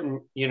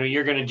hurting,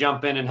 you're going to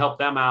jump in and help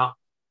them out.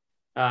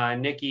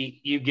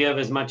 Nikki, you give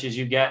as much as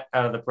you get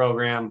out of the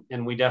program,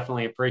 and we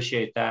definitely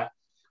appreciate that.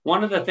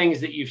 One of the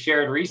things that you've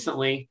shared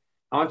recently,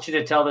 I want you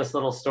to tell this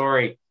little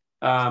story.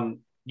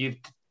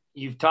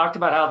 You've talked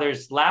about how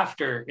there's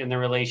laughter in the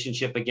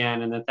relationship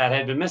again, and that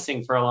had been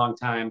missing for a long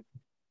time.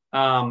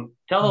 Tell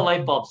the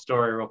light bulb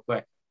story real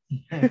quick.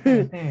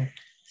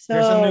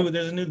 There's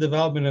a new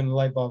development in the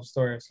light bulb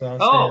story.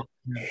 So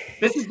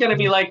this is going to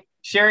be like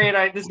Sherry and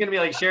I. This is going to be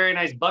like Sherry and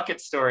I's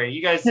bucket story.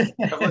 You guys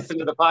have listened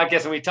to the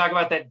podcast, and we talk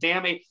about that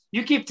damn.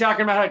 You keep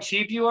talking about how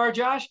cheap you are,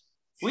 Josh.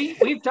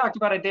 We've talked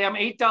about a damn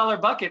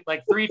 $8 bucket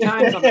like 3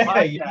 times on the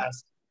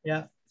podcast.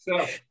 Yeah.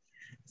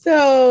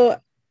 So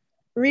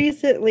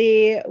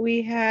recently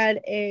we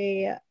had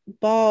a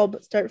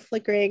bulb start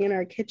flickering in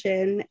our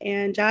kitchen,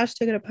 and Josh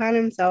took it upon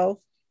himself,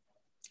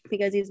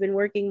 because he's been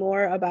working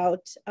more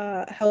about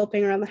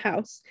helping around the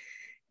house,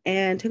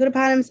 and took it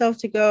upon himself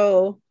to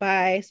go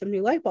buy some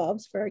new light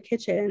bulbs for our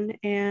kitchen.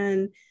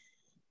 And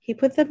he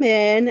put them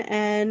in,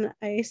 and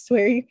I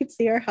swear you could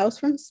see our house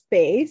from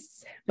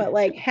space, but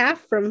like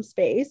half from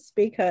space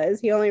because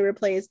he only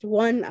replaced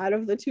one out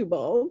of the two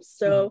bulbs.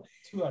 So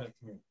 2 out of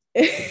 3.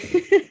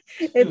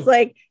 It's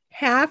like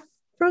half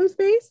from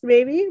space,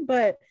 maybe,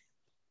 but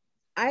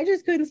I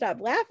just couldn't stop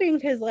laughing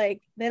because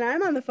like then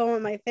I'm on the phone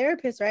with my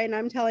therapist, right? And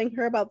I'm telling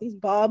her about these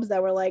bulbs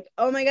that were like,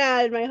 oh my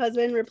God, my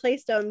husband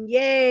replaced them.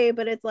 Yay.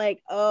 But it's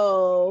like,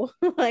 oh,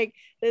 like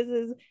this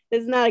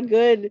is not a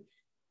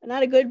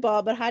good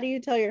bulb. But how do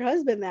you tell your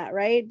husband that,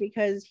 right?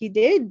 Because he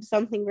did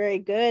something very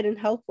good and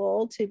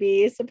helpful to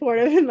be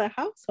supportive in the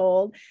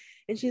household.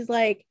 And she's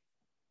like,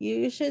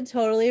 you should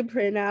totally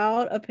print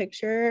out a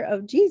picture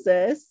of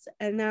Jesus.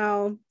 And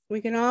now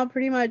we can all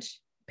pretty much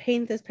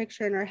paint this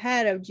picture in our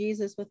head of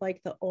Jesus with like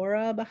the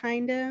aura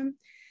behind him,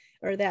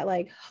 or that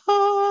like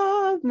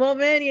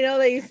moment, you know,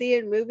 that you see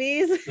in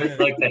movies.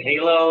 Like the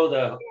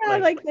halo,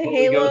 like the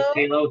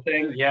halo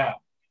thing. Yeah.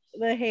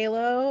 The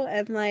halo.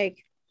 And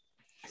like,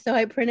 so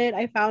I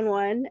found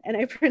one and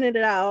I printed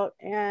it out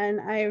and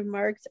I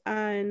marked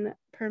on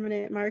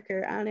permanent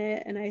marker on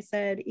it. And I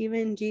said,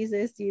 even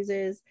Jesus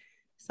uses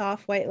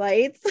soft white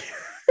lights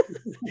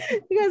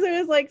because it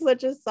was like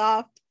such a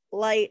soft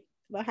light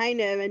behind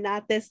him and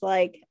not this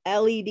like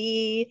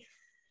LED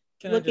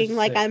looking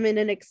like I'm in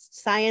an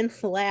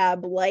science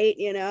lab light,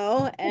 you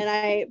know. And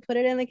I put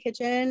it in the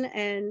kitchen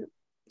and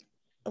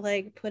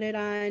like put it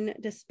on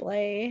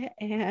display,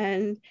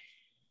 and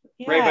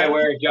right by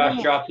where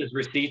Josh drops his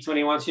receipts when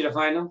he wants you to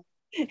find them.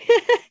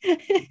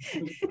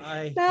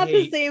 Not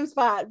the same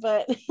spot,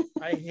 but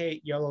I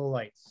hate yellow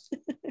lights.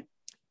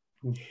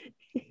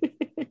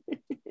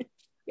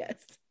 Yes.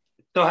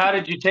 So how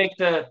did you take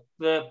the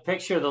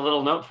picture, the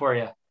little note for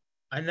you?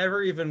 I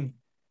never even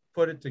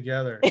put it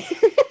together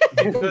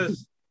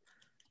because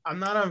I'm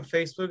not on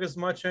Facebook as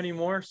much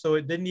anymore. So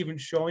it didn't even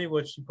show me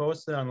what she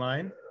posted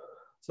online.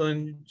 So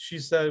then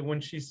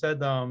when she said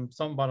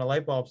something about a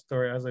light bulb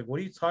story, I was like, what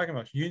are you talking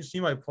about? You didn't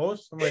see my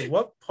post? I'm like,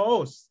 what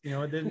post? You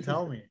know, it didn't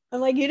tell me. I'm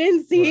like, you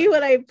didn't see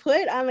what I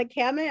put on the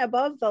cabinet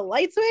above the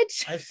light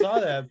switch? I saw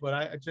that, but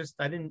I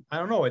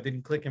don't know. It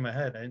didn't click in my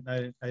head.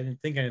 I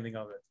didn't think anything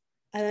of it.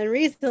 And then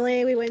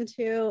recently we went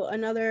to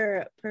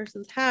another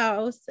person's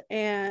house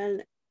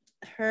and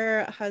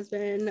her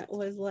husband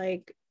was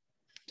like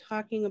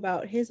talking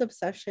about his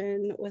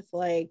obsession with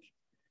like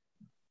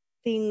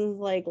things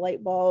like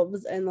light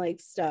bulbs and like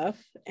stuff.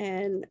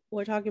 And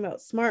we're talking about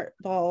smart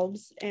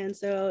bulbs. And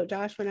so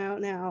Josh went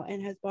out now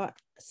and has bought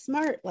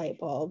smart light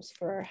bulbs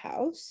for our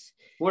house.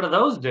 What do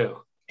those do?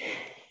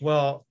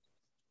 Well,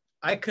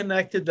 I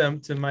connected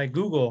them to my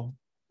Google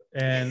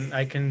and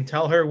I can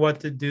tell her what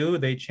to do.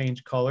 They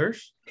change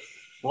colors.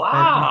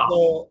 Wow.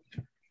 So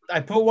I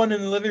put one in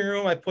the living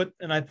room. I put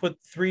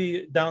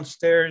 3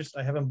 downstairs.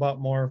 I haven't bought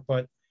more,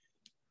 but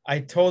I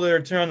told her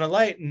to turn on the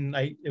light and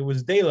it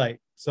was daylight.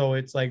 So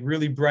it's like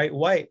really bright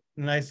white.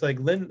 And I was like,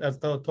 I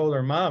told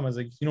her mom, I was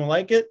like, you don't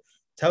like it?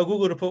 Tell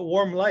Google to put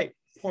warm white.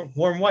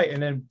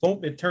 And then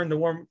boom, it turned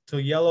to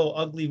yellow,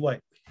 ugly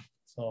white.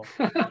 So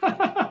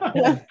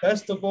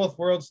best of both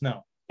worlds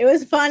now. It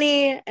was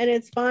funny and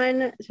it's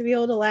fun to be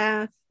able to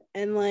laugh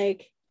and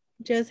like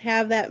just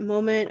have that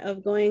moment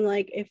of going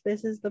like, if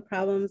this is the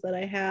problems that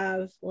I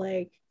have,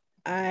 like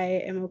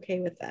I am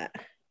okay with that.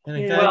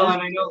 And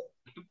I know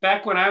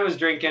back when I was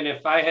drinking,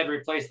 if I had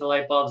replaced the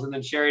light bulbs and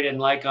then Sherry didn't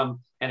like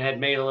them and had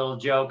made a little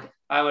joke,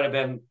 I would have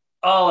been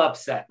all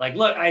upset. Like,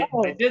 look, I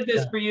did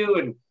this for you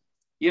and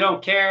you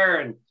don't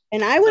care.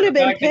 And I would have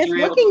been pissed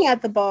looking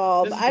at the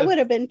bulb. I would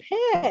have been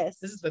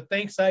pissed. This is the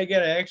thanks I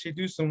get. I actually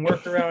do some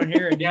work around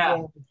here. And yeah.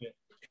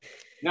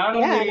 Not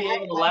only are you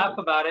able to laugh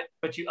about it,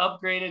 but you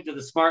upgraded to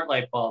the smart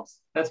light bulbs.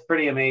 That's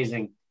pretty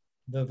amazing.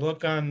 The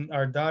look on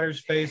our daughter's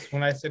face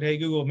when I said, hey,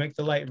 Google, make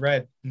the light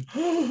red.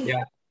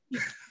 Yeah.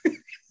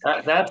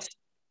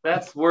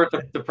 That's worth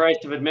the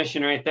price of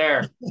admission right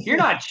there. You're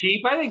not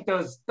cheap. I think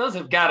those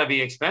have got to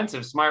be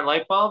expensive. Smart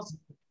light bulbs.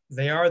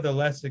 They are the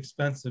less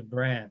expensive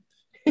brand.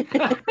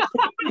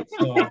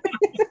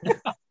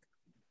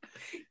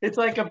 It's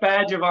like a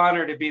badge of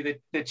honor to be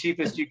the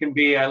cheapest you can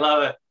be. I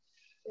love it.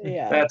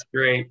 Yeah, that's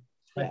great.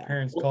 My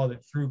parents called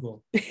it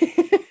frugal.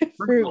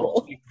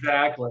 Frugal.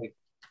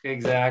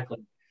 Exactly.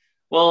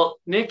 Well,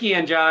 Nikki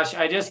and Josh,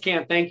 I just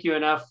can't thank you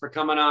enough for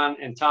coming on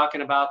and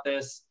talking about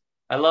this.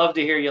 I love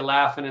to hear you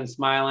laughing and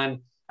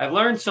smiling. I've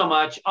learned so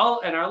much.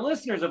 And our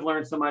listeners have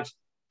learned so much.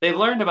 They've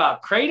learned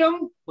about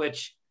Kratom,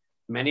 which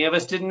many of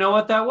us didn't know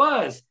what that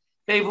was.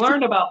 They've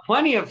learned about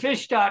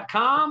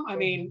plentyoffish.com. I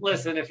mean,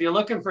 listen, if you're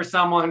looking for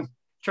someone,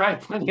 try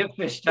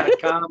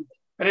plentyoffish.com.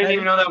 I didn't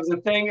even know that was a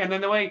thing. And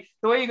then the way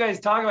you guys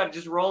talk about it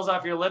just rolls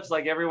off your lips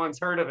like everyone's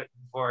heard of it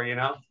before, you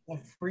know?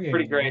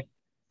 Pretty great.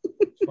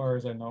 As far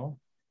as I know.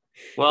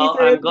 Well,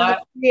 I'm glad.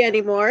 Not free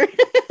anymore.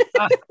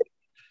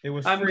 It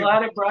was I'm free.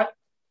 glad it brought.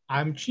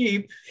 I'm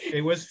cheap.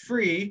 It was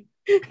free.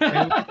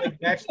 And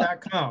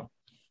Match.com.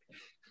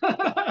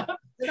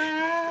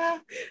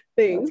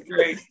 Thanks.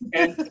 Great.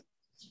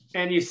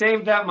 And you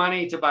saved that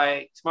money to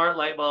buy smart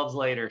light bulbs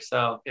later.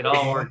 So it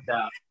all worked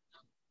out.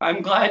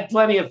 I'm glad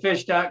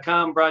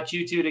plentyoffish.com brought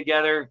you two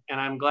together,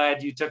 and I'm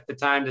glad you took the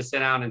time to sit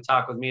down and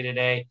talk with me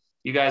today.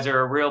 You guys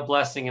are a real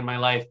blessing in my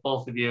life,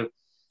 both of you.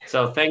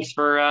 So thanks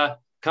for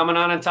coming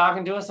on and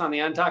talking to us on the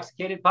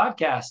Untoxicated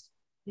podcast.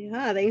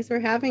 Yeah, thanks for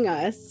having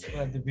us.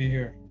 Glad to be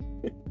here.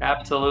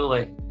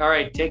 Absolutely. All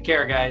right, take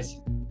care, guys.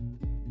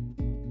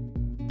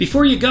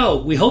 Before you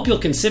go, we hope you'll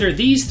consider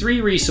these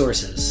 3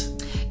 resources.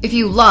 If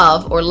you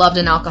love or loved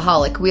an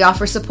alcoholic, we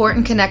offer support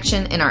and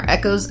connection in our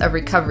Echoes of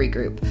Recovery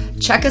group.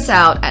 Check us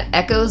out at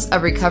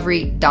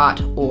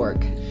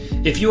echoesofrecovery.org.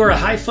 If you are a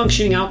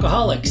high-functioning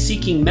alcoholic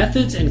seeking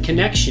methods and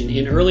connection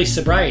in early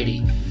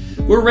sobriety,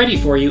 we're ready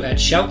for you at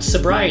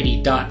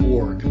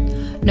shoutsobriety.org.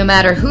 No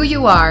matter who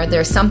you are,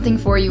 there's something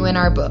for you in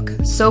our book,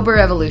 Sober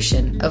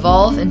Evolution.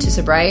 Evolve into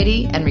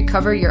sobriety and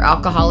recover your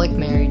alcoholic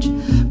marriage.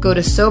 Go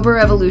to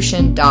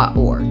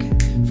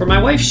soberevolution.org. For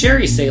my wife,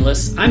 Sherry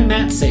Salis, I'm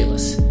Matt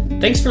Salis.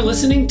 Thanks for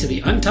listening to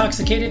the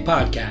Untoxicated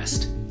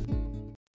Podcast.